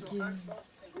 Thank Place you. your hands, Lord.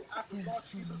 We ask the Yes, Lord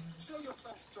Jesus, Lord. show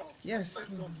yourself strong. Yes,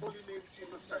 In the Lord. holy name of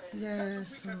Jesus Christ. Let the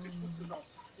Yes, wicked be put to Lord.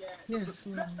 naught. Yes,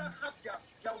 Let them Lord. have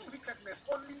their wickedness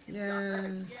only in their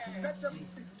head. Yes, Let them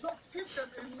Lord. not give them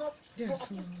enough Yes, trouble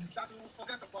Lord. that they will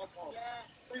forget about us.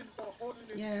 In the holy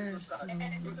name of Jesus Yes, Christ. And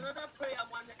Lord. there's another prayer I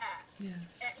want to add. Yes.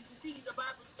 You see, the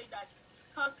Bible says that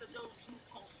curse are those who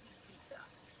consume Peter.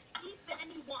 If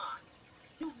anyone,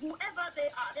 whoever they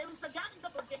are, there is a gang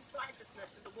up against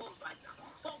righteousness in the world right now.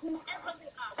 But whoever they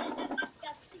are, wherever they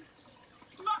are seen,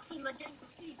 plotting against the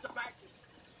seeds of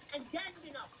righteousness and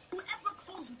ganging up, whoever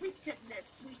calls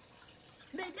wickedness sweet,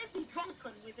 may they be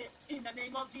drunken with it in the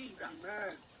name of Jesus.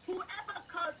 Amen. Whoever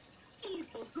calls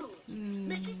evil good,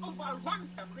 may it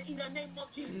overrun them in the name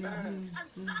of Jesus. Amen. And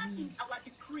that is our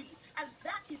decree, and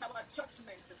that is our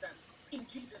judgment to them in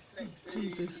Jesus' name.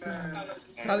 Jesus' Amen. name.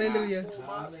 Hallelujah. So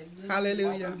much.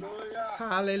 Hallelujah. Hallelujah.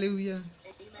 Hallelujah.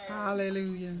 Amen.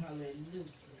 Hallelujah.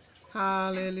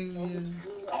 Hallelujah.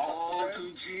 All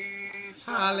to Jesus.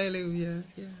 Hallelujah.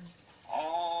 Yes.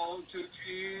 All to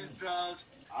Jesus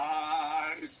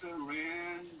I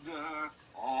surrender.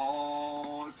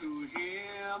 All to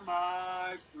him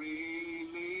I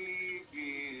freely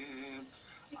give.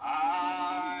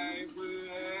 I will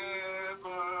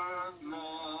ever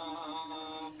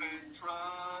love and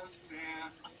trust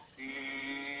him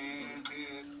in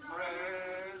his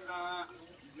presence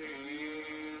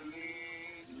daily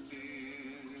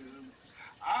live.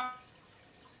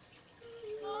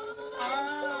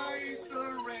 I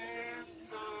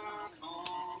surrender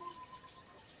all.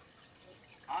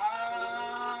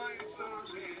 I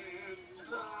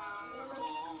surrender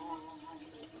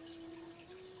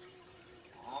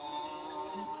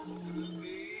all to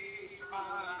thee,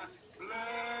 my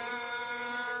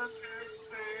blessed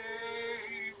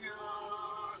Savior.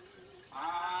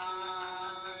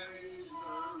 I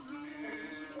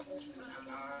surrender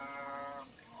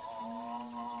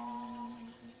all.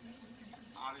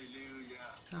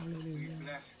 Hallelujah. We Hallelujah.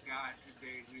 bless God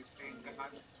today. We thank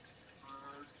God for the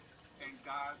word. Thank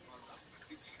God for the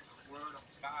preaching the word of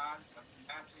God, the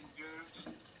messengers.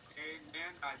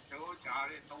 Amen. I told you I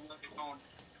didn't know what they're going to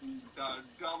the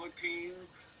double team,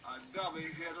 double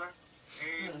hitter.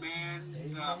 Amen.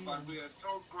 But we are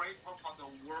so grateful for the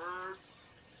word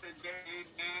today.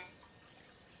 Amen.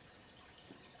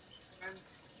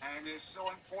 And it's so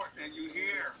important that you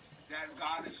hear that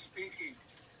God is speaking.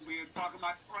 We're talking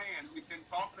about praying. We've been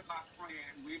talking about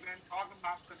praying. We've been talking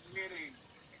about committing.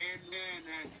 Amen.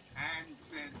 And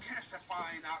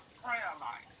intensifying our prayer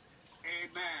life.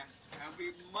 Amen. And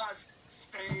we must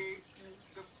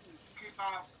keep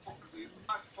our focus. We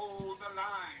must hold the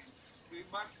line. We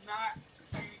must not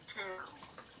detour.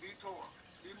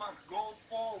 We must go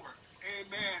forward.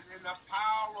 Amen. In the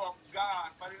power of God.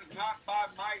 But it's not by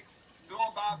might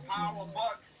nor by power,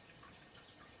 but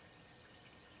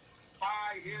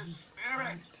by his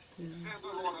spirit, said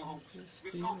the Lord of hosts. We're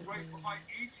so grateful for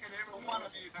each and every one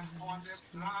of you that's on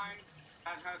this line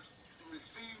that has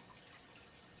received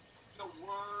the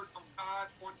word of God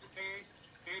on today.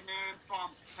 Amen.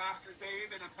 From Pastor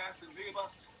David and Pastor Ziba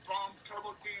from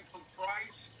Turbo Team from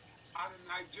Christ out of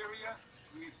Nigeria.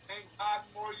 We thank God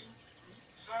for you,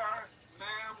 sir,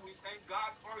 ma'am. We thank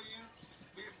God for you.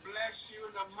 We bless you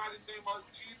in the mighty name of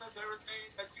Jesus. Everything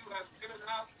that you have given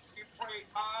out, we pray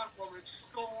God will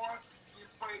restore. We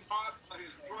pray God for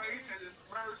his grace and his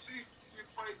mercy. We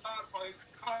pray God for his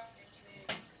covering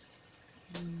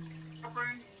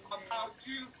about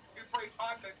you. We pray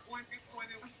God that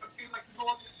 2020 will be like no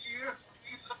other year.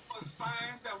 We look for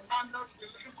signs and wonders. We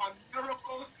look for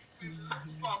miracles. We look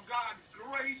for God's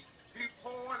grace be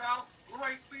poured out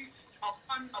greatly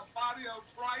upon the body of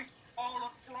Christ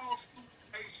all across the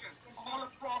nation, all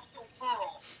across the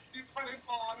world. We pray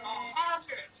for the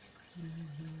harvest.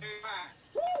 Amen.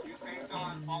 We thank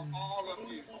God for all of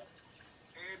you.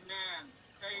 Amen.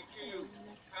 Thank you,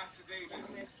 Pastor David.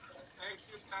 Thank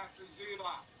you, Pastor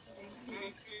Ziba.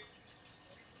 Thank you.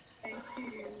 Thank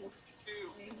you.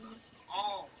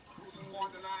 All who's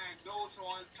on the line, those who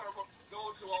are on Turbo,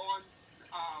 those who are on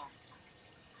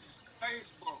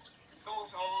Facebook,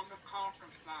 those who are on the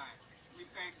conference line. We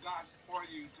thank God for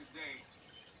you today.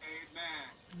 Amen.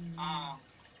 I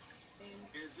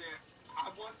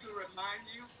want to remind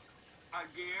you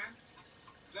again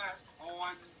that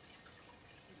on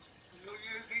New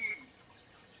Year's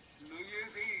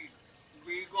Eve,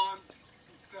 we're going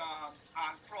to our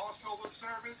crossover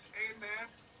service. Amen.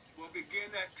 Will begin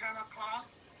at 10 o'clock.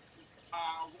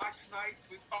 Watch night,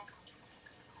 we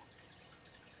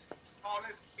call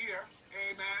it here.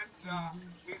 Amen.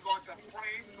 we're going to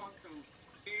pray. We're going to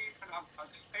be in a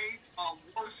state of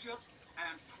worship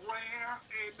and prayer.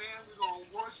 Amen. We're going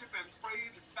to worship and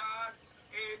praise God.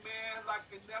 Amen. Like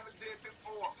we never did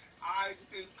before. I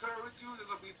encourage you.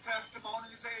 There's going to be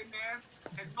testimonies. Amen.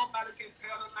 And nobody can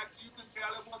tell it like you can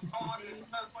tell it what God is.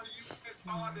 Nobody you can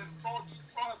God has brought you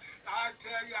from. I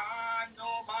tell you, I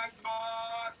know my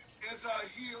God is a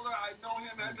healer. I know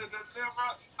him as a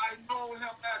deliverer. I know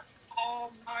him as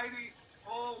Almighty.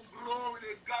 Oh, glory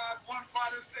to God. One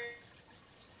Father say,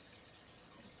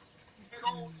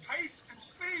 oh, taste and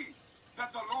see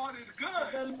that the Lord is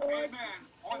good. Amen.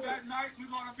 On that night, we're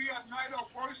going to be a night of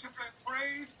worship and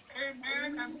praise.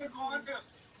 Amen. And we're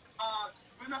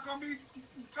not going to be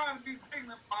trying to be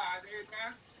dignified.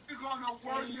 Amen. We're going to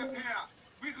worship him.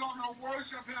 We're going to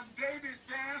worship him. David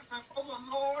danced before the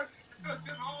Lord.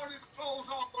 Then all his clothes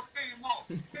all came off.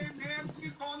 Amen.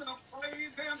 We're going to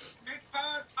praise him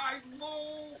because I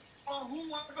know for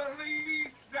whom I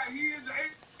believe that he is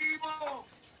able.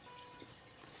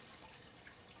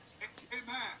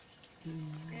 Amen.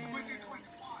 2021.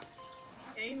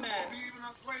 Amen. Will be even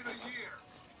a greater year.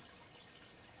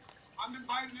 I'm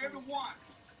inviting everyone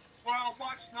for our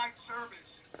watch night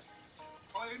service.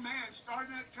 Oh, amen.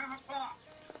 Starting at 10 o'clock.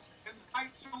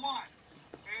 Invite someone.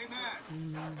 Amen.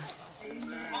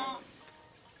 Amen.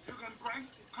 You can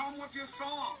come with your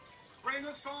song. Bring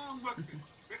a song with you.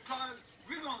 Because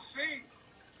we're going to sing.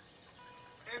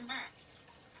 Amen.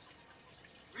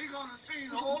 We're going to sing.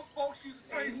 The old folks used to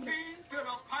say, sing to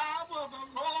the power of the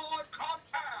Lord come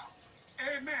down.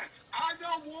 Amen. I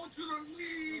don't want you to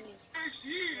leave this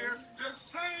year the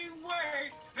same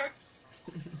way that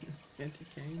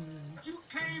you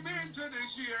came into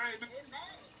this year. Amen.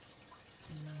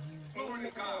 Glory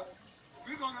to God.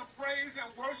 We're going to praise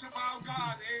and worship our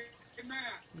God.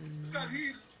 Amen. Because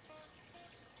he's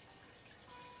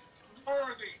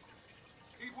worthy.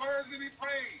 He's worthy to be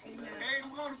praised.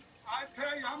 Amen. I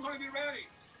tell you, I'm going to be ready.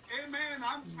 Amen.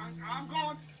 I'm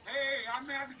going, hey, I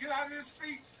may have to get out of this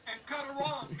seat and cut a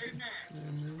rug.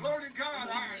 Amen. Glory to God.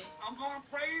 I'm going to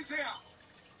praise him.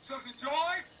 Sister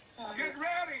Joyce, get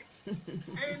ready.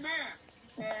 Amen.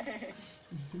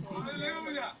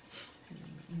 Hallelujah.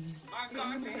 My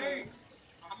God, today,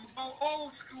 I'm going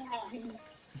old school on you.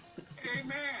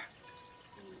 Amen.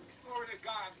 Glory to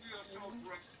God. We are so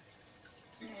grateful.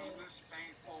 This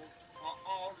thankful for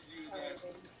all of you that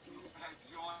have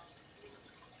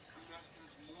joined us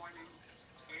this morning.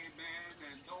 Amen.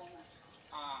 And those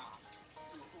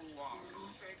who are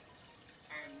sick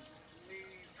and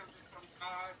need something from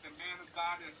God, the man of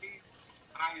God in me,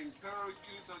 I encourage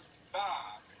you to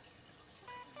God.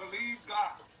 Believe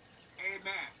God.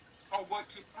 Amen. For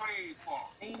what you prayed for.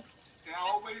 They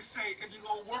always say, if you're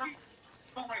going to worry,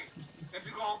 don't pray. If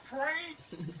you're going to pray,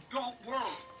 don't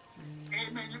worry.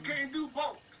 Amen. You can't do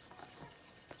both.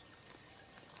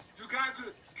 You got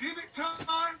to give it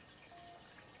time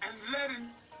and let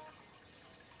him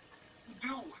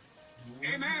do it.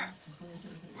 Amen.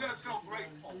 We're so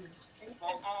grateful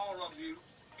for all of you.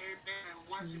 Amen. And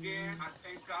once again, I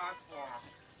thank God for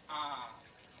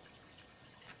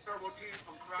several teams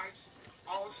from Christ.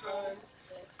 Also,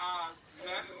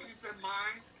 let's keep in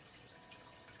mind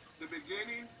the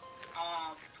beginning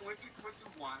of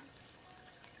 2021.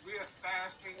 We are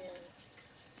fasting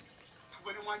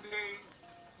 21 days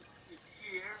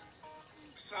here.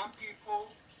 Some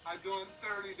people are doing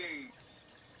 30 days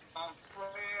of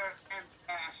prayer and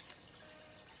fasting.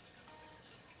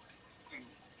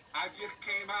 I just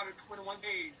came out of 21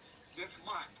 days this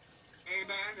month.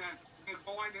 Amen. And we're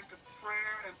going into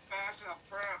prayer and fasting, a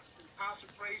prayer and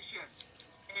consecration.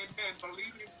 Amen.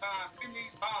 Believing God. We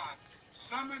need God.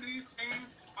 Some of these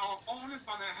things are only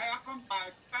going to happen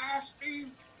by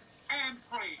fasting and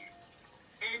praying.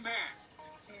 Amen.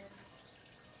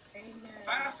 Amen.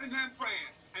 Fasting and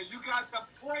praying. And you got to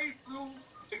pray through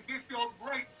to get your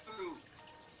breakthrough.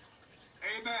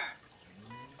 Amen.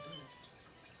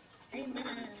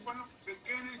 Amen.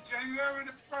 Beginning January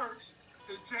the 1st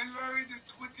to January the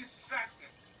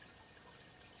 22nd.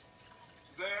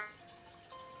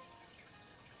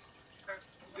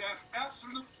 There's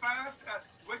absolute fast,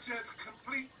 which is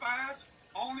complete fast,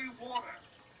 only water.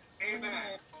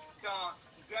 Amen.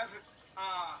 There's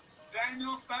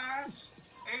Daniel fast.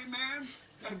 Amen.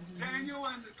 Daniel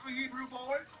and the three Hebrew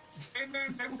boys.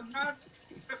 Amen. They would not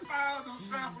defile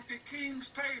themselves with the king's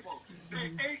table.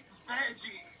 They ate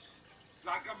veggies.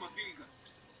 Like I'm a vegan.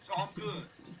 So I'm good.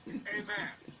 Amen.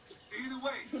 Either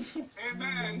way.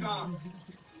 Amen.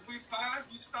 We fast.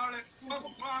 We start at 12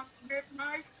 o'clock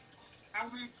midnight.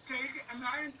 And we take it. And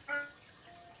I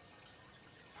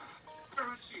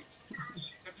encourage you.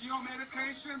 If If you're on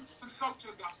medication, consult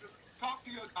your doctor. Talk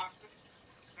to your doctor.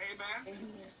 Amen.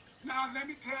 Amen. Now, let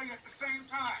me tell you at the same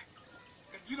time,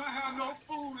 if you don't have no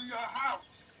food in your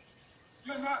house,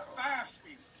 you're not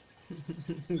fasting.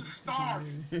 You're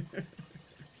starving.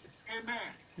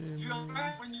 Amen. You're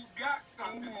fast when you got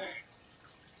something there.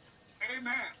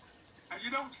 Amen. And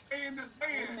you don't stay in the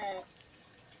bed. Amen.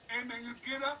 Amen. You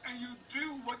get up and you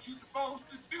do what you're supposed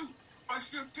to do.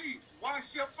 Brush your teeth,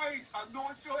 wash your face,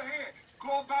 anoint your head,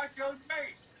 go about your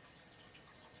day.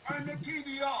 Turn the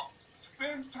TV off.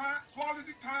 Spend time,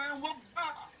 quality time with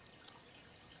God.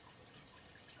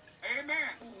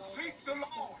 Amen. Seek the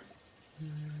Lord.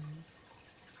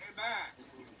 Amen.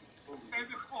 And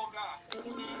before God.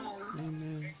 Amen.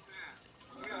 Amen.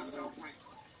 We are so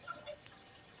grateful.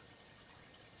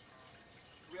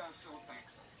 We are so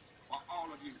thankful for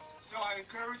all of you. So I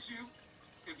encourage you,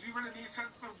 if you really need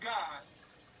something from God,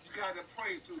 you got to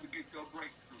pray through to get your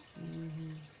breakthrough.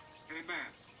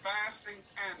 Amen. Fasting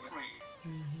and praying.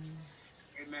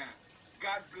 Amen.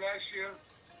 God bless you.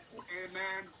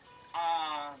 Amen.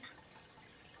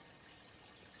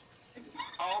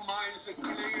 All minds are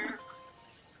clear.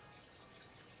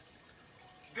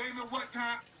 David, what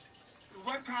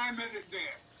time is it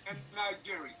there in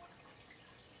Nigeria?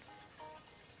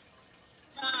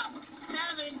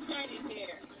 7:30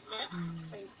 here. I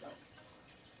think so.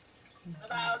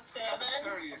 About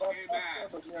 7:30. Amen.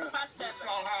 About 7. We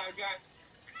saw how it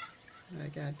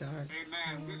got dark.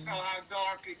 Amen. We saw how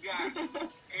dark it got.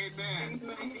 Amen.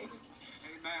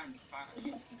 Amen.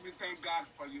 We thank God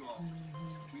for you all.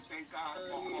 We thank God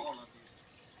for all of you.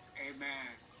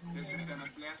 Amen. This has been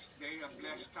a blessed day, a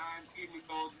blessed time, even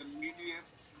though the media,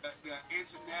 the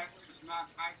internet is not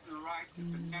acting right, the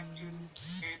connection.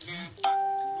 Amen. But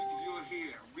you're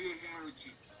here. We're here with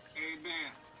you.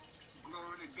 Amen.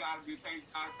 Glory to God. We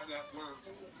thank God for that word.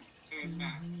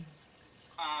 Amen.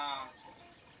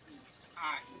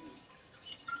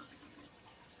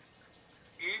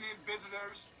 Any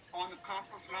visitors on the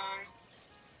conference line?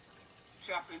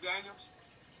 Chaplain Daniels?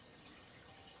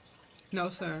 No,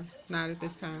 sir. Not at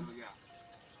this time. Hallelujah.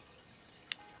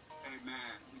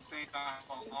 Amen. We thank God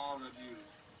for all of you.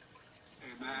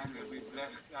 Amen. And we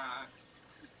bless God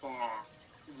for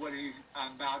what He's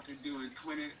about to do in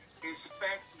 20.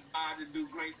 Expect God to do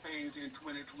great things in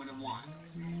 2021.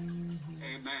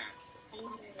 Amen.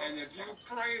 And if you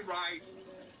pray right,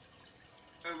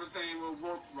 everything will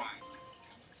work right.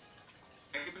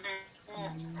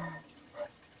 Amen.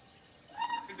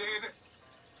 David?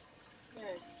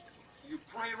 Yes. You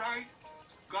pray right,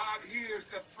 God hears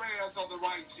the prayers of the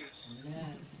righteous.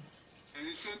 Amen. And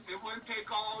it wouldn't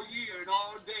take all year and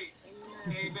all day.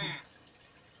 Amen.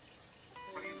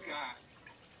 Praise God.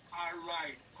 All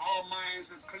right. All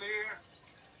minds are clear.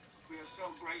 We are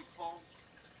so grateful.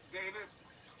 David,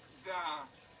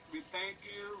 we thank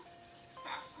you.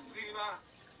 Pastor Zila,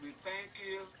 we thank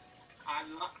you. I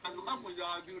love when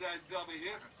y'all do that double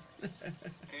hitter.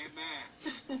 Amen.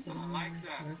 I like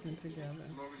that. Working together.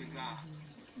 Glory to God.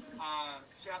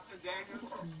 Chaplain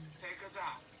Daniels, take us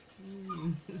out.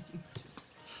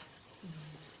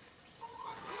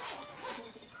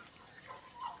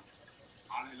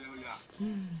 Hallelujah.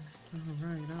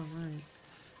 All right.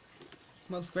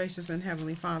 Most gracious and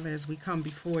heavenly Father, as we come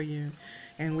before you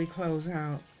and we close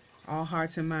out all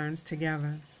hearts and minds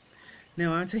together.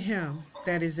 Now unto him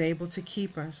that is able to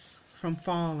keep us from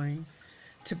falling,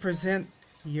 to present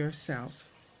yourselves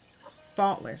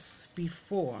faultless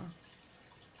before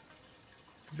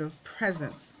the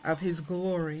presence of his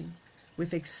glory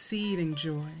with exceeding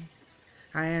joy.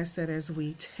 I ask that as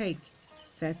we take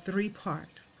that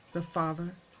three-part, the Father,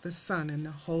 the Son, and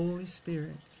the Holy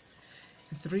Spirit,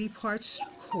 three-part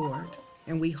cord,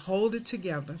 and we hold it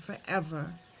together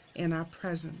forever in our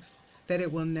presence, that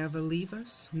it will never leave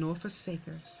us nor forsake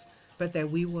us, but that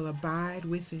we will abide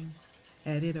with him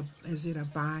as it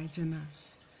abides in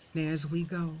us. Now as we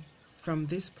go from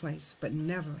this place, but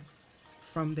never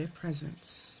from their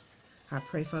presence, I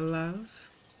pray for love,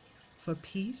 for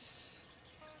peace,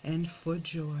 and for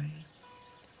joy.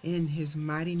 In his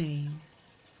mighty name,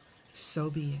 so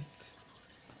be it.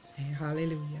 And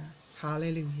hallelujah,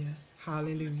 hallelujah,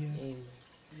 hallelujah.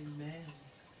 Amen.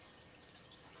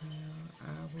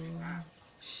 I will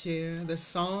share the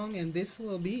song, and this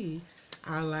will be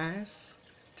our last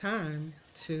time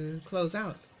to close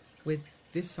out with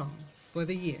this song for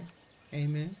the year.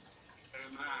 Amen.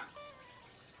 Amen.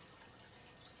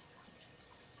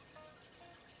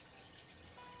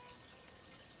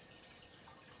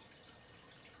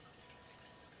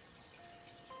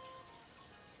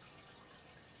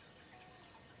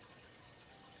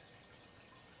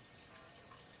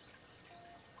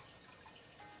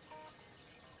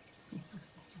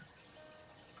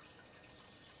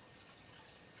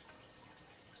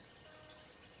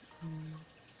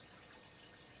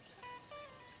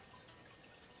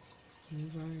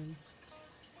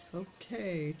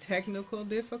 Okay, technical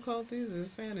difficulties.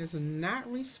 It's saying it's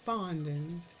not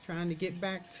responding. Trying to get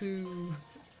back to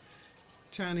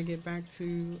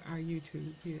our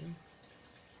YouTube here.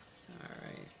 All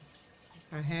right,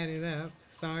 I had it up.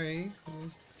 Sorry,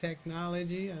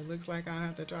 technology. It looks like I'll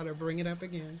have to try to bring it up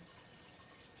again.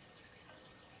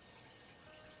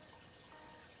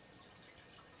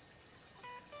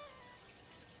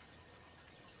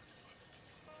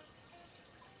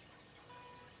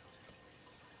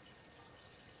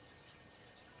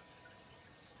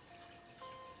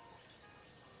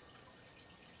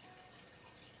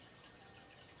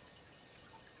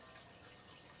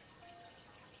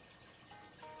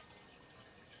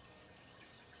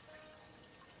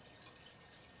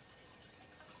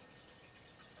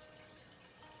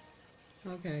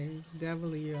 Okay,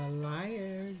 devil, you're a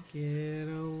liar. Get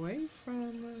away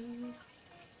from us.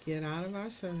 Get out of our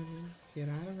service. Get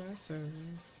out of our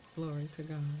service. Glory to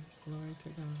God. Glory to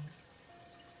God.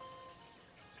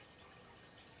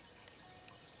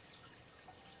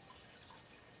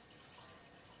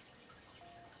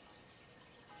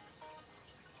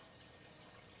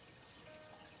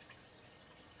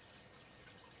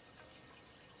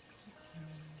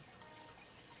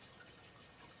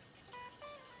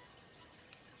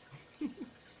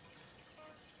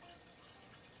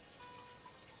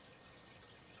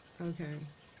 Okay.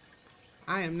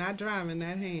 I am not driving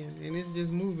that hand, and it's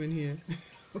just moving here.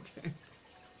 Okay.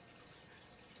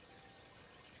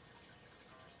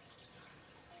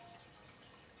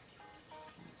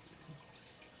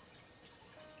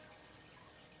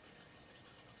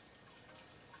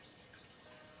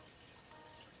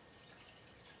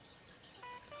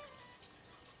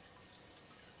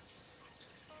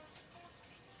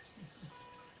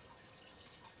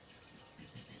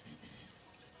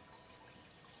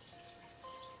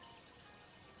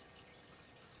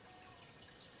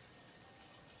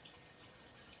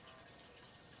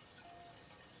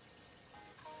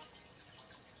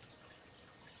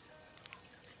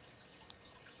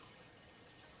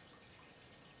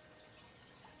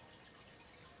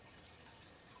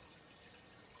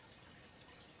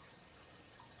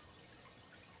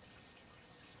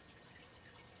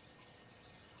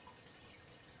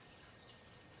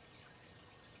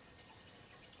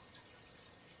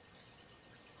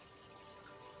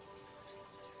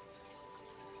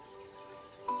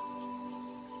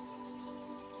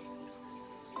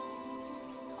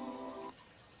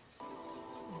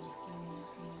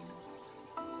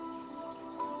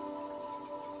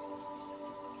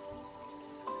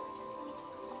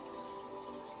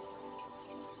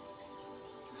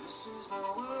 This is my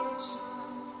worship.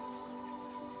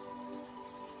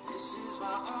 This is my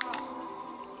offering.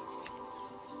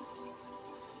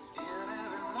 In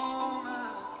every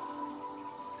moment,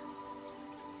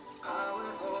 I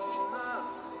withhold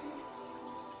nothing.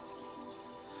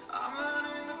 I'm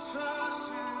learning to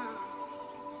trust you,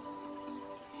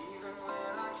 even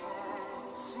when I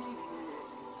can't see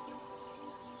it.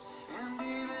 And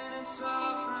even in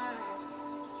suffering,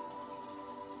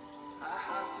 I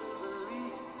have to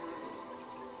believe it.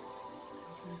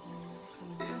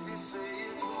 If you say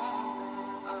it's wrong,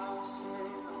 then I'll say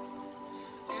no.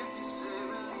 If you say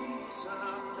release,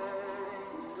 I'm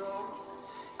letting go.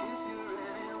 If you're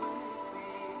in it with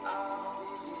me, I'll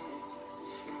begin.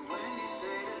 And when you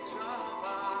say to jump,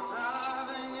 I'm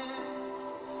diving in.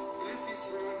 If you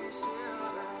say be still,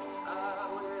 then I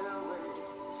will wait.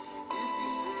 If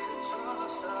you say to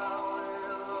trust, I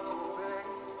will obey.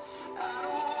 I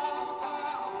don't wanna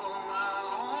follow my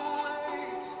own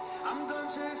ways. I'm done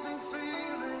chasing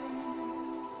feelings.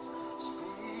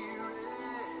 Spirit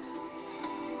lead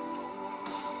me.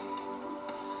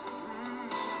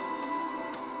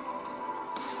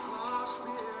 Oh,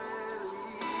 Spirit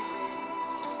lead me.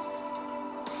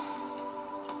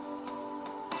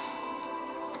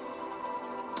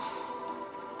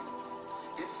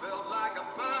 It felt like a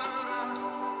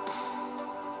burden,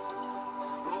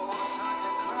 but once I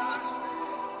could grasp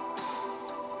it,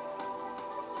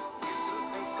 you took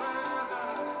me further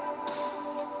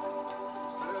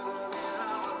than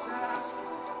I was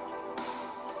asking.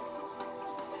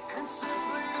 And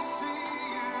simply to see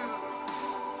you,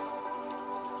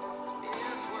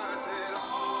 it's worth it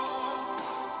all.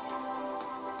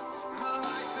 My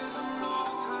life is an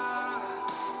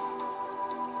altar.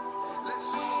 Let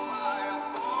your fire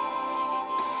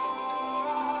fall.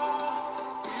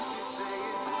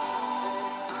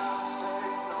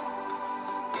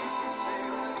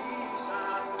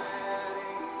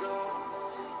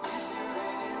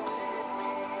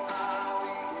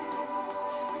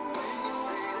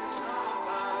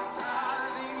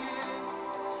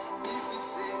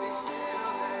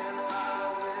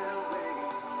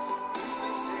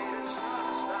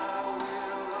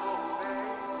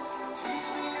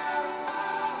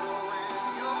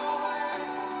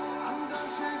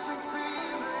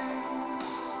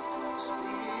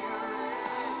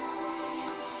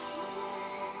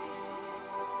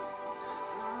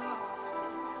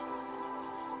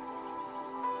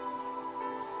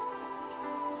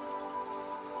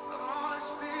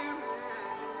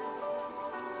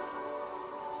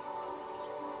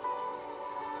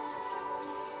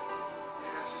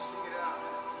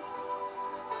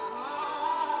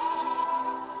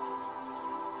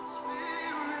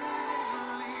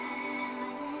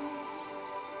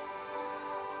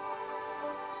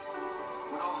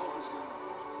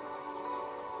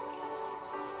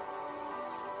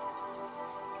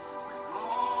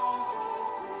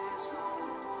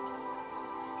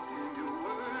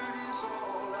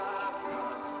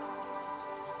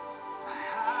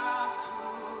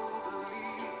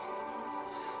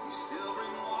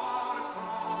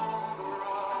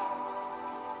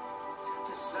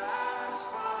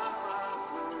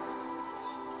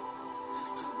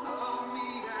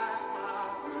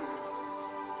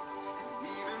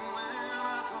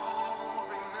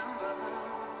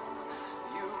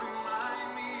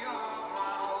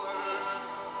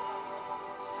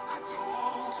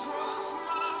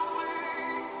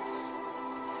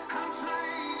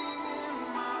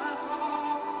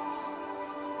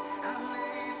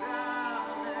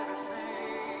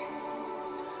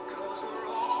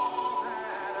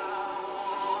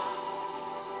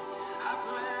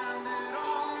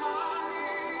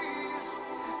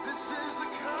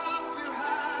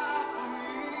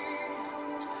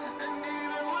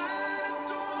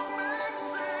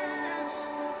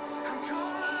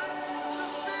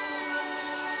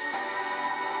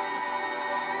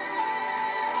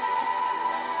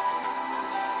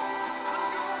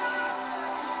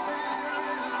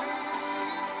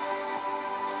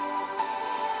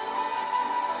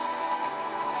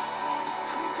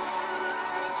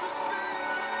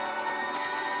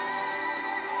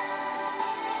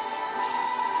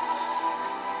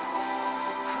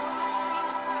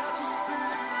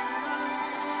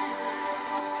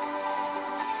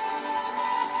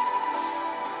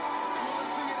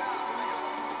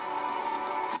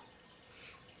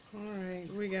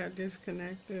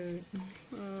 disconnected.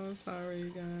 Oh,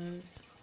 sorry, guys.